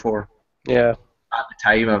Halo 4. Yeah. At the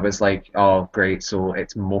time, I was like, oh, great, so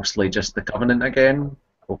it's mostly just the Covenant again.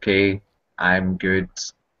 Okay, I'm good.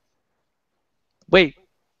 Wait.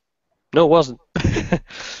 No, it wasn't.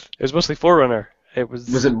 It was mostly Forerunner. It was.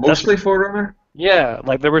 Was it mostly Forerunner? Yeah,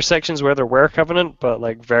 like there were sections where there were Covenant, but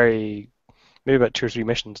like maybe about 2 or 3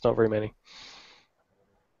 missions, not very many.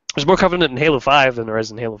 There's more Covenant in Halo 5 than there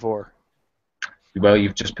is in Halo 4. Well,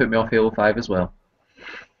 you've just put me off Halo 5 as well.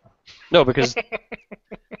 No, because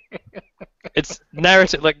it's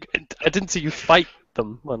narrative. Like I didn't see you fight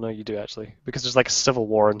them. Well, no, you do actually, because there's like a civil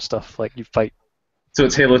war and stuff. Like you fight. So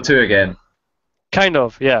it's Halo 2 again. Kind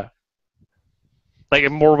of, yeah. Like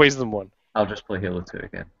in more ways than one. I'll just play Halo 2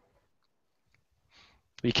 again.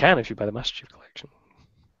 You can if you buy the Master Chief Collection.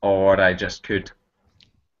 Or I just could.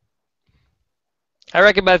 I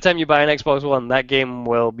reckon by the time you buy an Xbox One, that game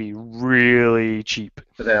will be really cheap.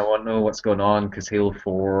 But then I want to know what's going on, because Halo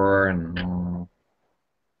 4 and...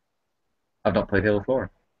 I've not played Halo 4.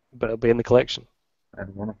 But it'll be in the collection. I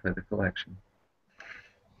don't want to play the collection.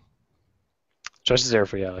 Choice is there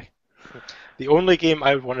for you, Ali. The only game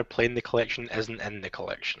I would want to play in the collection isn't in the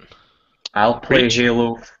collection. I'll play Reach.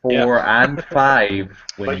 Halo 4 and 5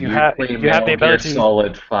 when But you you have play the Metal Gear ability.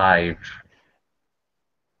 Solid 5.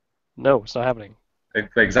 No, it's not happening.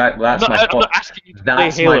 Exactly, that's my I'm point. not asking you to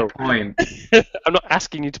That's play my Halo. point. I'm not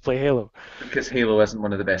asking you to play Halo. Because Halo isn't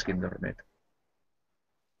one of the best games ever made.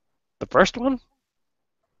 The first one?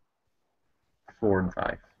 4 and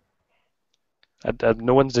 5.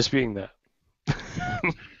 No one's disputing that.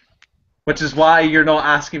 Which is why you're not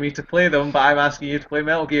asking me to play them, but I'm asking you to play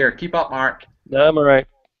Metal Gear. Keep up, Mark. No, I'm alright.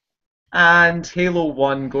 And Halo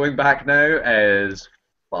 1, going back now, is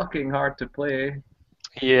fucking hard to play.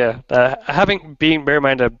 Yeah, bear in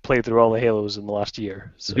mind I played through all the Halos in the last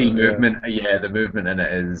year. So, The movement in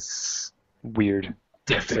it is weird.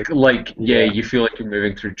 difficult. Like, you feel like you're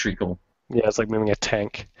moving through treacle. Yeah, it's like moving a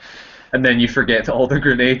tank. And then you forget that all the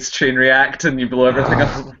grenades chain react and you blow everything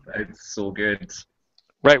up. It's so good.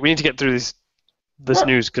 Right, we need to get through this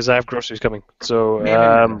news because I have groceries coming. So,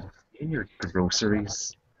 In your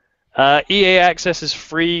groceries. EA Access is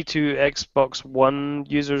free to Xbox One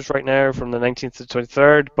users right now from the 19th to the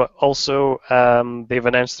 23rd, but also they've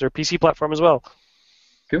announced their PC platform as well.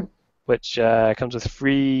 Cool. Which comes with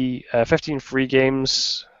 15 free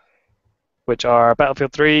games, which are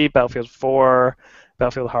Battlefield 3, Battlefield 4,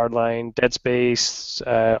 Battlefield Hardline, Dead Space,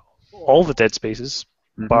 all the Dead Spaces,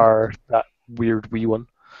 bar that weird Wii one.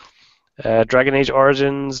 Dragon Age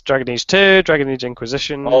Origins, Dragon Age 2, Dragon Age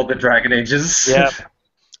Inquisition. All the Dragon Ages. Yep.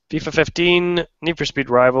 FIFA 15, Need for Speed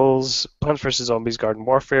Rivals, Plants vs. Zombies Garden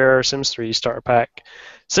Warfare, Sims 3 Starter Pack,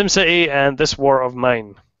 SimCity, and This War of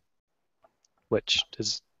Mine, which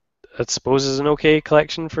is, I suppose, is an okay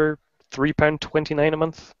collection for £3.29 a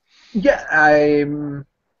month. Yeah,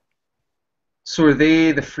 So are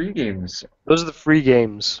they the free games? Those are the free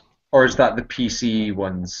games. Or is that the PC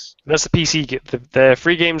ones? That's the PC. The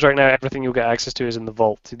free games right now, everything you'll get access to is in the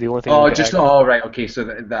vault. The only thing you'll Oh, get just access. oh right, okay. So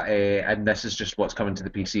and this is just what's coming to the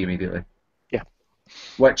PC immediately, Yeah.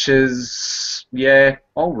 which is yeah,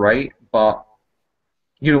 all right, but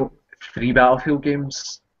you know, three Battlefield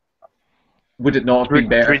games, would it not have Three, been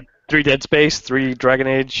better? three, three Dead Space, three Dragon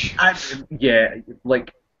Age. Yeah,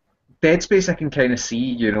 like Dead Space, I can kind of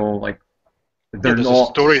see, like Yeah, they're there's a not.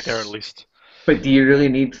 story there at least. But do you really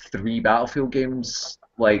need three Battlefield games?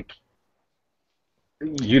 Like,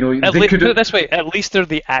 they could Put it have. this way, at least they're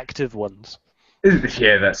the active ones.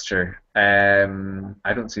 Yeah, that's true. I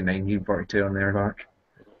don't see 1942 on there, Mark.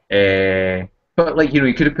 But like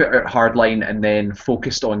you could have put out Hardline and then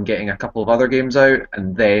focused on getting a couple of other games out,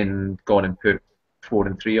 and then gone and put 4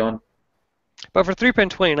 and 3 on. But for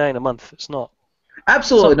 £3.29 a month, it's not. It's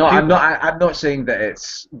Absolutely not not. too I'm not. bad. I'm not saying that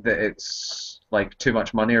it's like too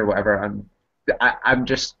much money or whatever. I'm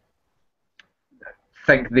just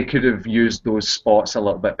think they could have used those spots a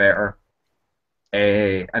little bit better.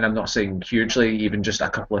 And I'm not saying hugely. Even just a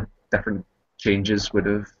couple of different changes would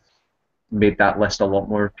have made that list a lot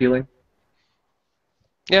more appealing.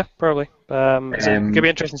 Yeah, probably. So it could be Um,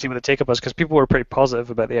 interesting to see what the take-up was because people were pretty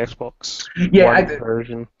positive about the Xbox yeah, One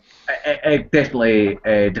version. it definitely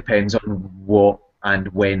depends on what and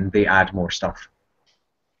when they add more stuff.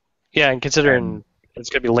 Yeah, and Um, considering it's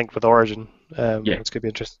going to be linked with Origin, yeah, it's going to be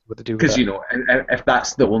interesting what they do with because that. if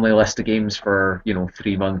that's the only list of games for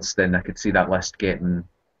 3 months, then I could see that list getting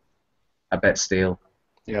a bit stale.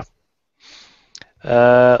 Yeah.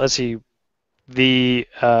 Let's see. The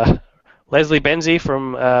Leslie Benzie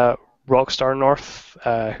from Rockstar North,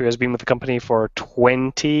 who has been with the company for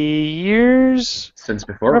 20 years, Since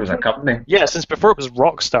before it was a roughly. company. Yeah, since before it was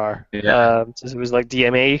Rockstar. Yeah. Since it was like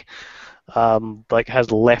DMA,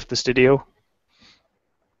 has left the studio,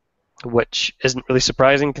 which isn't really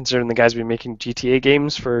surprising considering the guy's been making GTA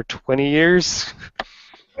games for 20 years.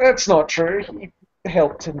 That's not true. He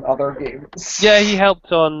helped in other games. Yeah, he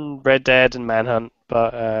helped on Red Dead and Manhunt,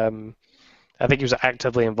 but I think he was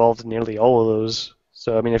actively involved in nearly all of those.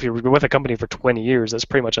 So I mean, if you're with a company for 20 years, that's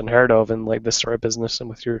pretty much unheard of in like this sort of business, and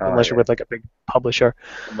unless you're Yeah. with like a big publisher.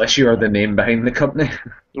 Unless you are the name behind the company.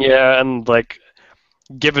 Yeah, and like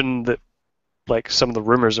given that like some of the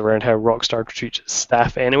rumors around how Rockstar treats its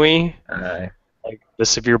staff anyway, Aye. like the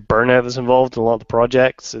severe burnout that's involved in a lot of the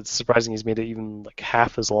projects, it's surprising he's made it even like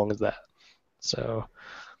half as long as that. So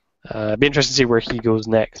it'd be interesting to see where he goes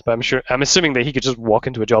next. But I'm assuming that he could just walk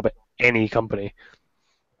into a job at any company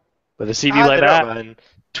with a CV I like don't know, that. man.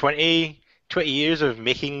 20 years of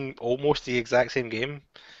making almost the exact same game.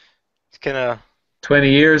 It's kind of 20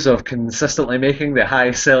 years of consistently making the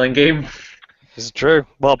highest selling game. This is true.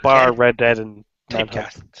 Well, bar kind of Red Dead and Manhunt.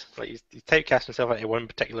 typecast. Like he's typecast himself into one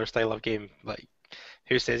particular style of game. Like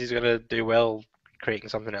who says he's gonna do well creating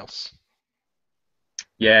something else?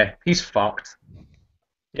 Yeah, he's fucked.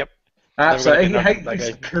 Yep. Never gonna Absolutely. get that His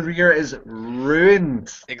guy. career is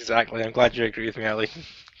ruined. Exactly. I'm glad you agree with me, Ali.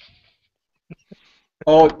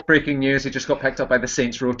 Oh, breaking news. He just got picked up by the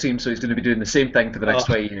Saints Row team, so he's going to be doing the same thing for the next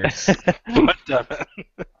Oh. 20 years. God damn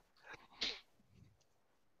it.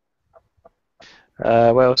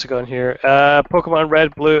 What else we got in here? Pokemon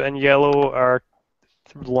Red, Blue, and Yellow are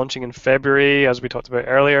launching in February, as we talked about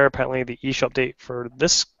earlier. Apparently, the eShop date for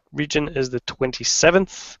this region is the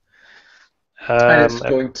 27th. And it's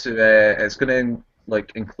going to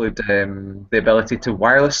like include the ability to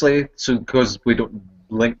wirelessly, so because we don't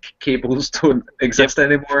link cables don't exist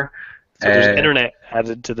anymore. So there's internet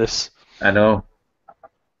added to this. I know.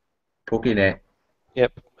 PokeNet.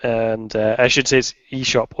 Yep, and I should say it's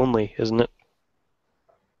eShop only, isn't it?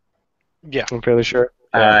 Yeah. I'm fairly sure.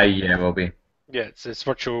 Yeah, will be. Yeah, it's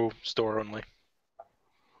virtual store only.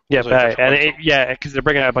 Yeah, Sorry, virtual console. because they're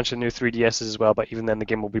bringing out a bunch of new 3DSs as well, but even then the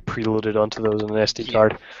game will be preloaded onto those on an SD Yeah.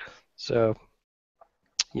 card. So,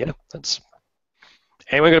 yeah, that's.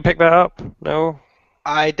 Anyone gonna pick that up? No.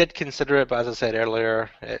 I did consider it, but as I said earlier,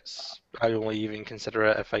 I only even consider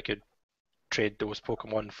it if I could trade those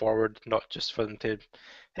Pokemon forward, not just for them to,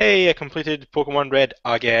 hey, I completed Pokemon Red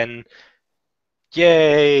again.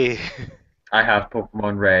 Yay! I have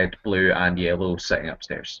Pokemon Red, Blue, and Yellow sitting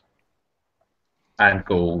upstairs. And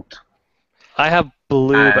Gold. I have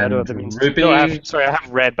blue, but I don't have the And means. Ruby. No, I have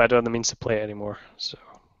red, but I don't have the means to play it anymore. So.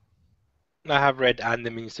 I have Red and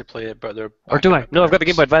the means to play it, but they're Or back do in I? my No, I've got the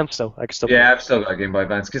Game parents'. Boy Advance still. I can still play Yeah, it. I've still got a Game Boy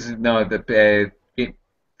Advance because no, the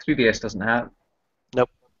 3DS doesn't have. Nope.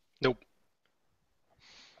 Nope.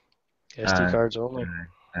 SD cards only.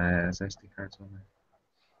 It's SD cards only.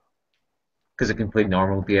 Because it can play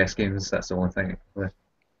normal DS games. That's the only thing.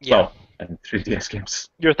 Yeah. Well, and 3DS games.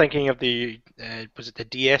 You're thinking of the was it the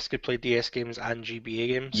DS could play DS games and GBA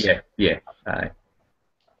games? Yeah. Aye.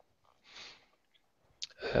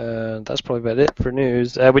 That's probably about it for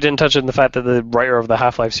news. We didn't touch on the fact that the writer of the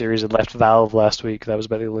Half-Life series had left Valve last week. That was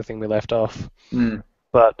about the only thing we left off. Mm.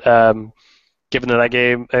 But given that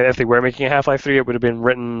game, if they were making a Half-Life 3, it would have been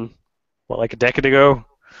written, like a decade ago.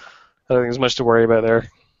 I don't think there's much to worry about there.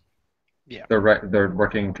 Yeah. They're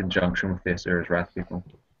working in conjunction with the Asura's Wrath people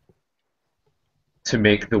to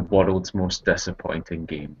make the world's most disappointing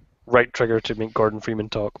game. Right trigger to make Gordon Freeman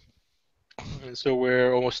talk. And so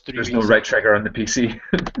we're almost 3 There's weeks. no right trigger on the PC.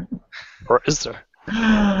 Or is there?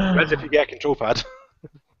 Depends if you get a control pad.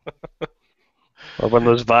 Or one of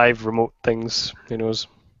those Vive remote things, who knows?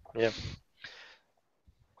 Yeah.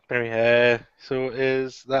 Anyway, so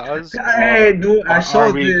is that us? No, I saw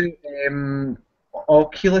are we- the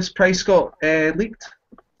Oculus price got leaked,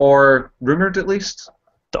 or rumored at least.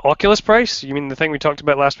 The Oculus price? You mean the thing we talked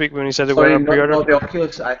about last week when you said it Sorry, went on pre-order? not the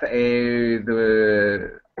Oculus.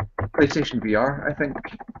 The PlayStation VR. I think.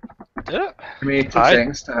 Did it? Give me 2 I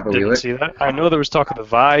seconds to have a wee Didn't look. see that. I know there was talk of the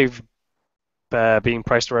Vive being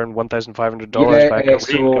priced around $1,500 back Yeah, at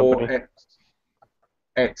Wii Company.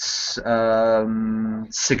 it's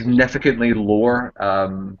significantly lower.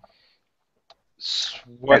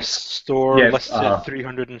 Swiss store yeah, listed at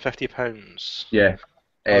 £350. Yeah,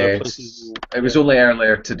 Other places, it was only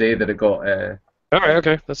earlier today that it got All right,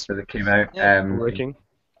 okay, that's that it came out. Yeah. working.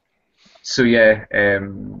 So yeah, it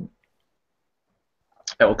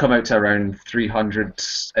will come out to around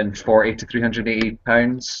 £340 to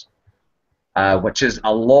 £380, which is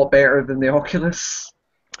a lot better than the Oculus.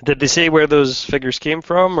 Did they say where those figures came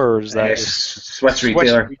from, or is that Swiss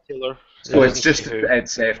retailer. So It it's doesn't just say who.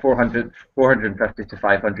 it's 450 to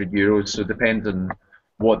 €500. So it depends on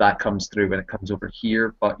what that comes through when it comes over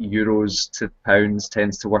here. But euros to pounds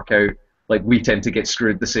tends to work out like we tend to get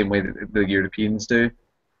screwed the same way that the Europeans do.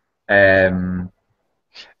 I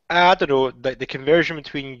don't know. The conversion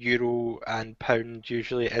between euro and pound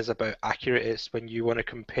usually is about accurate. It's when you want to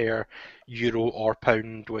compare euro or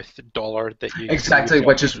pound with dollar that you Exactly, you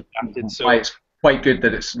which is adapted, so- why it's quite good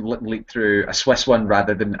that it's leaked through a Swiss one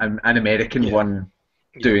rather than an American Yeah. one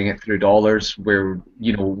doing it through dollars, where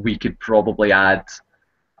we could probably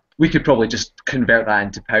just convert that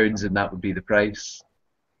into pounds and that would be the price.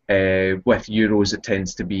 With euros, it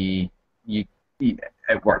tends to be it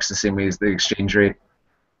works the same way as the exchange rate,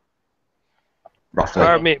 roughly.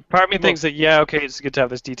 Part of me thinks that it's good to have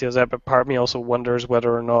these details out, but part of me also wonders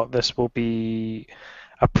whether or not this will be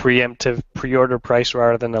a preemptive pre-order price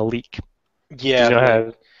rather than a leak. Yeah, Do you know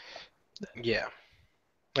how? yeah.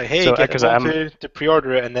 Like, hey, So, get 'cause them all to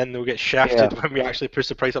pre-order it, and then they'll get shafted Yeah. when we actually push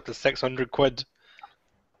the price up to £600.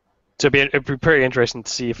 So it'd be pretty interesting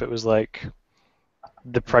to see if it was like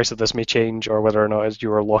the price of this may change, or whether or not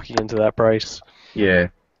you are locking into that price. Yeah.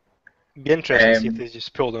 It'd be interesting to see if they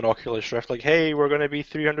just pulled an Oculus Rift, like, hey, we're going to be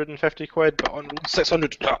 £350, but on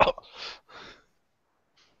 600.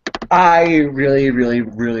 I really, really,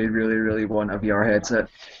 really, really, really want a VR headset.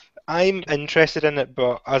 I'm interested in it,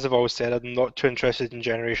 but as I've always said, I'm not too interested in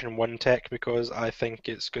Generation 1 tech because I think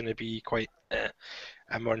it's going to be quite.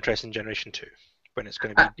 I'm more interested in Generation 2 when it's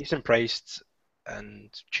going to be decent priced and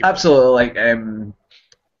cheap. Absolutely,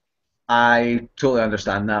 I totally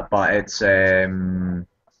understand that, but it's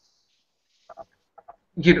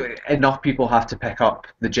enough people have to pick up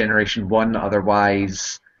the Generation 1,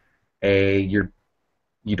 otherwise you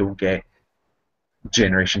don't get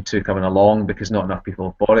Generation 2 coming along because not enough people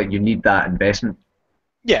have bought it. You need that investment.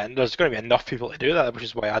 Yeah, and there's going to be enough people to do that, which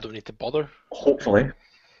is why I don't need to bother. Hopefully.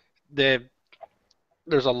 There's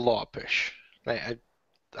a lot of push. I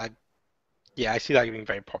see that being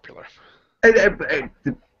very popular. It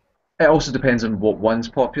also depends on what one's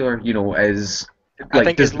popular, I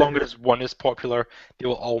think as long as one is popular, they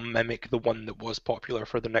will all mimic the one that was popular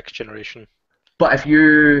for the next generation. But if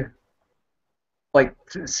you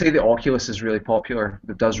say the Oculus is really popular,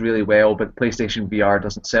 it does really well, but PlayStation VR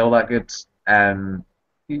doesn't sell that good,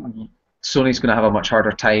 Sony's going to have a much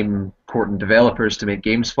harder time courting developers to make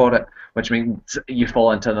games for it, which means you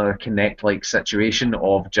fall into another Kinect-like situation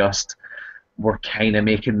of just we're kind of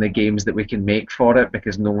making the games that we can make for it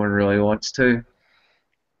because no one really wants to.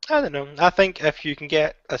 I don't know. I think if you can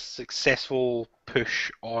get a successful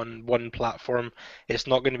push on one platform, it's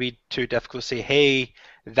not going to be too difficult to say, hey,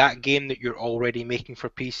 that game that you're already making for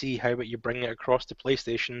PC, how about you bring it across to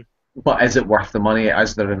PlayStation? But is it worth the money?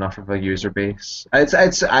 Is there enough of a user base? I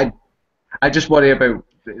just worry about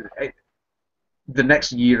the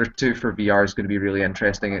next year or two for VR is going to be really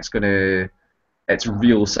interesting. It's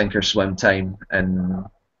real sink or swim time, and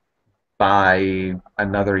by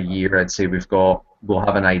another year, I'd say we'll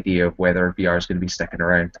have an idea of whether VR is going to be sticking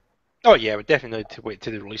around. Oh yeah, we definitely need to wait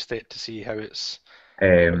to the release date to see how it's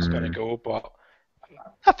going to Um, go. But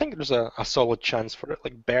I think there's a solid chance for it,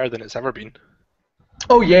 like better than it's ever been.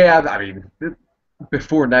 oh yeah, I mean,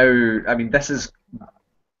 before now, I mean, this is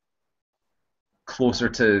closer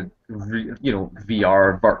to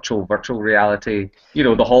VR, virtual reality. The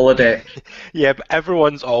holodeck. Yeah, but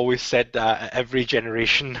everyone's always said that at every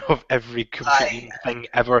generation of every I, computing thing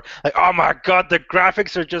ever. Like, oh my god, the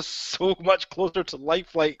graphics are just so much closer to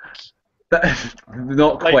life.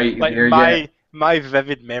 Not quite Like there yet. my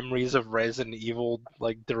vivid memories of Resident Evil,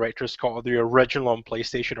 like Director's Cut of the original on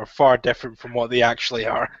PlayStation, are far different from what they actually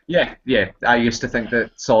are. Yeah, yeah. I used to think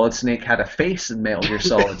that Solid Snake had a face in Metal Gear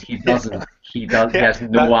Solid. He doesn't. He does. He Yeah, has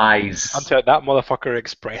no that eyes. until that motherfucker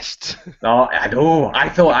expressed. Oh, I know. I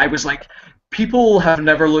thought I was like, people have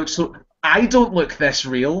never looked so. I don't look this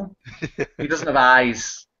real. He doesn't have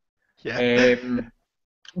eyes. Yeah. Um,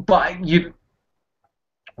 but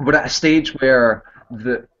we're at a stage where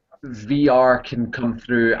the VR can come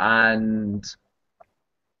through and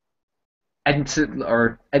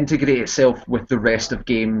integrate itself with the rest of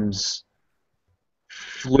games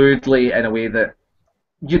fluidly in a way that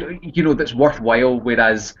that's worthwhile.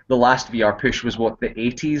 Whereas the last VR push was what, the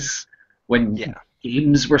 80s, when Yeah.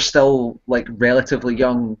 games were still like relatively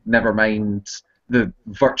young. Never mind the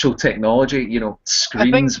virtual technology. I think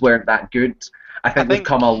Screens weren't that good. I I think we've think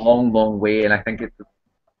come a long, long way, and I think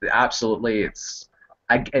absolutely it's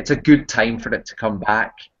a good time for it to come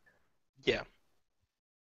back. yeah.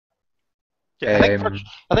 Yeah, Um,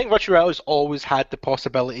 I think virtual reality's always had the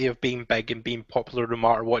possibility of being big and being popular no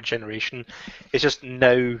matter what generation. It's just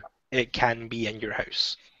now it can be in your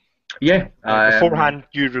house. yeah, Beforehand,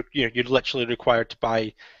 you'd literally required to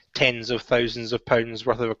buy tens of thousands of pounds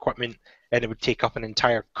worth of equipment, and it would take up an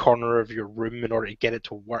entire corner of your room in order to get it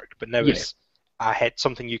to work. But now yeah, it's a head,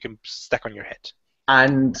 something you can stick on your head.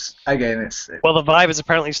 and again, Well, the Vive is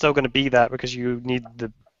apparently still going to be that because you need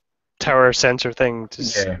the tower sensor thing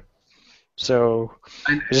yeah, so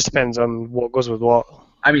and it just depends on what goes with what.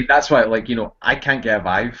 I mean that's why, like, I can't get a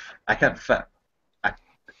Vive. I can't fit. I,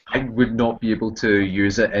 I would not be able to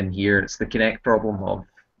use it in here. It's the Kinect problem of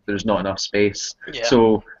there's not enough space. Yeah.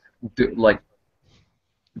 So, like,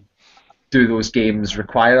 do those games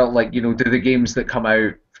require, like, do the games that come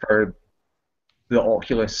out for the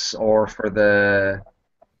Oculus or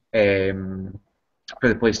um, for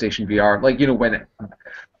the PlayStation VR, like,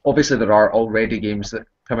 obviously there are already games that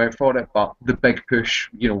come out for it, but the big push,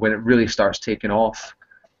 when it really starts taking off,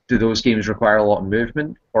 do those games require a lot of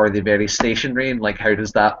movement, or are they very stationary? And like, how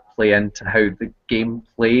does that play into how the game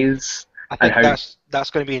plays? I And think how?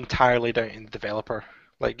 that's going to be entirely down to the developer.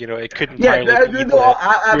 Like, it could Yeah, entirely be no,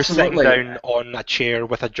 that you're sitting absolutely. down on a chair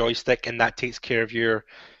with a joystick and that takes care of your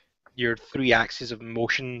three axes of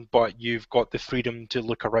motion, but you've got the freedom to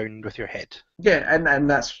look around with your head. Yeah, and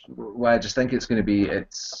that's why I just think it's going to be.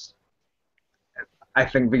 I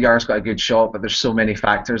think VR's got a good shot, but there's so many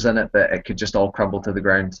factors in it that it could just all crumble to the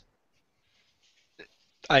ground.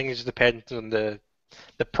 I think it just depends on the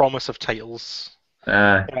promise of titles.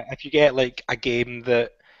 Uh, If you get like a game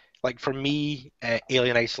that, like for me,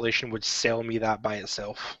 Alien Isolation would sell me that by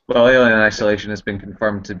itself. well, Alien Isolation has been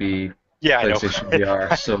confirmed to be Yeah, I know. PlayStation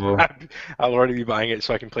VR, so I'll already be buying it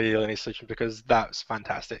so I can play Alien Isolation because that's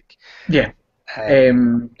fantastic. yeah.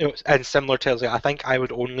 Um, and similar to Elsa, I think I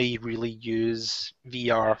would only really use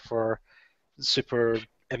VR for super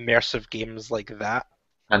immersive games like that.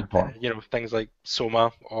 And porn. Things like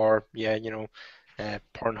Soma or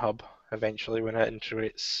Pornhub eventually when it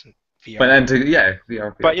integrates VR. But into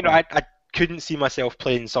VR. But I couldn't see myself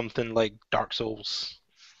playing something like Dark Souls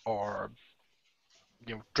or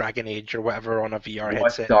Dragon Age or whatever on a VR What if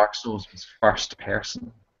headset. Dark Souls was first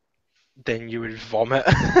person? Then you would vomit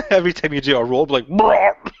every time you do a roll, like.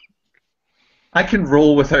 Brrr! I can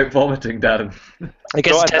roll without vomiting, Darren. I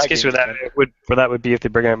guess Not the in test that case game, would be if they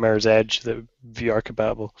bring out Mirror's Edge, that VR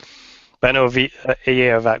compatible. But I know EA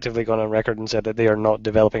have actively gone on record and said that they are not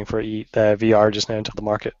developing for VR just now until the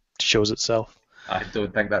market shows itself. I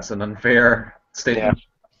don't think that's an unfair statement.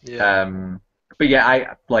 Yeah. But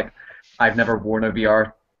yeah, I've never worn a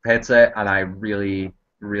VR headset, and I really,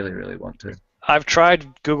 really, really want to. I've tried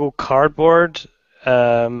Google Cardboard,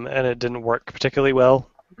 and it didn't work particularly well.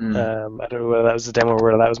 I don't know whether that was the demo or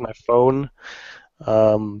whether that was my phone.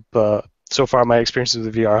 But so far, my experiences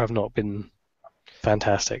with VR have not been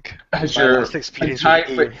fantastic. Has My your last experience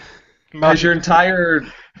entire with has your entire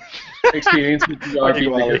experience with VR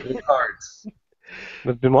been Wally. the Google cards?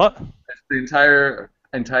 Been what? Has the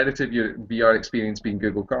entirety of your VR experience been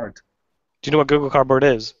Google Card? Do you know what Google Cardboard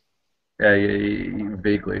is?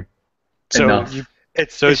 Vaguely. So Enough. you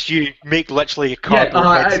It's you make literally a Yeah, cardboard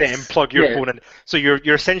headset and it's plug your yeah, phone in. So you're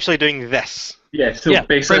essentially doing this. yeah. So yeah,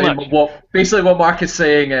 pretty basically, much. what Mark is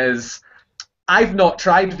saying is, I've not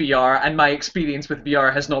tried VR, and my experience with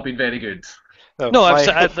VR has not been very good. No, No,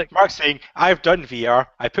 like Mark's saying I've done VR.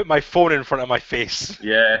 I put my phone in front of my face.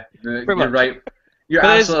 Yeah, pretty you're much. right. You're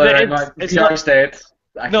But absolutely right, Mark. it's not. VR's dead.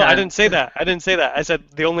 I No, I can't. didn't say that. I didn't say that. I said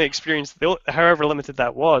the only experience, however limited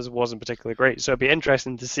that wasn't particularly great. So it'd be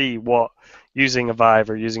interesting to see what using a Vive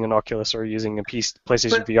or using an Oculus or using a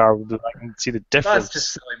PlayStation But VR would be like and see the that's just difference.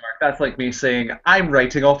 silly, Mark. That's like me saying I'm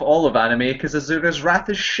writing off all of anime because Azura's Wrath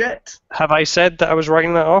is shit. Have I said that I was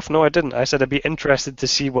writing that off? No, I didn't. I said I'd be interested to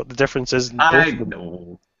see what the difference is in both I of them.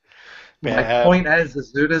 know. My Yeah. point is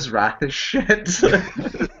Azura's Wrath is shit.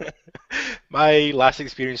 My last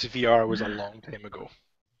experience with VR was a long time ago.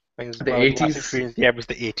 I think The my last 80s. experience, yeah, was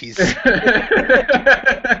the 80s.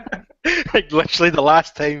 Like literally the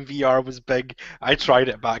last time VR was big, I tried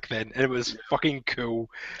it back then, and it was fucking cool.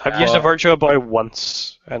 I've used a Virtual Boy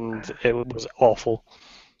once, and it was awful.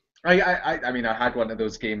 I mean, I had one of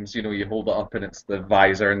those games. You know, you hold it up and it's the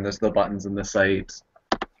visor and there's the buttons on the sides.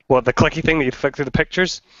 What, the clicky thing that you flick through the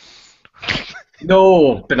pictures?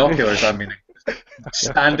 No, binoculars. I mean,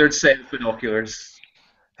 standard set of binoculars.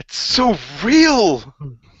 It's so real.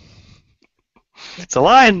 It's a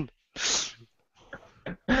line!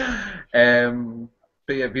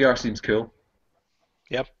 But yeah, VR seems cool.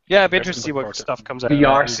 Yep. Yeah, I'd be Very interested to see what important. stuff comes out.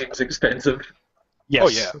 VR of that. seems expensive. Yes, Oh,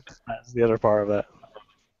 yeah. that's the other part of that.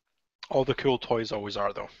 All the cool toys always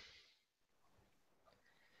are, though.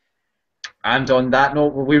 And on that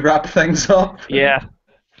note, will we wrap things up? Yeah.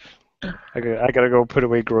 I gotta go put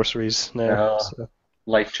away groceries now. So.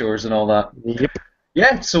 Life chores and all that. Yep.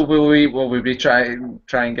 Yeah. So will we be try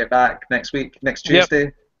and get back next week, next Yep.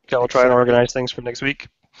 Tuesday? Okay, I'll try and organize things for next week.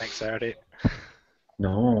 Next Saturday.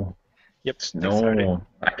 No. Yep. Next Saturday. No.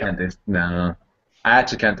 I can't do. No. I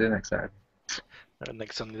actually can't do next Saturday.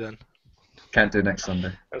 Next Sunday then. Can't do next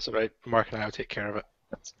Sunday. That's alright. Mark and I will take care of it.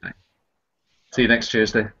 That's fine. See you next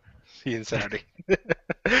Tuesday. See you on Saturday.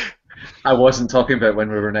 I wasn't talking about when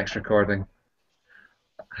we were next recording.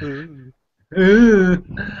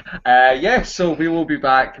 Yeah, so we will be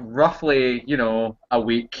back roughly, a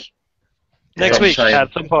week. Next week, sometime.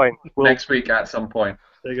 at some point. Next week at some point.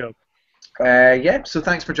 There you go. Yeah, so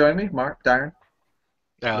thanks for joining me, Mark, Darren.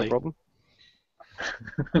 No problem.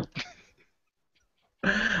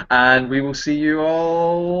 And we will see you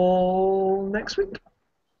all next week.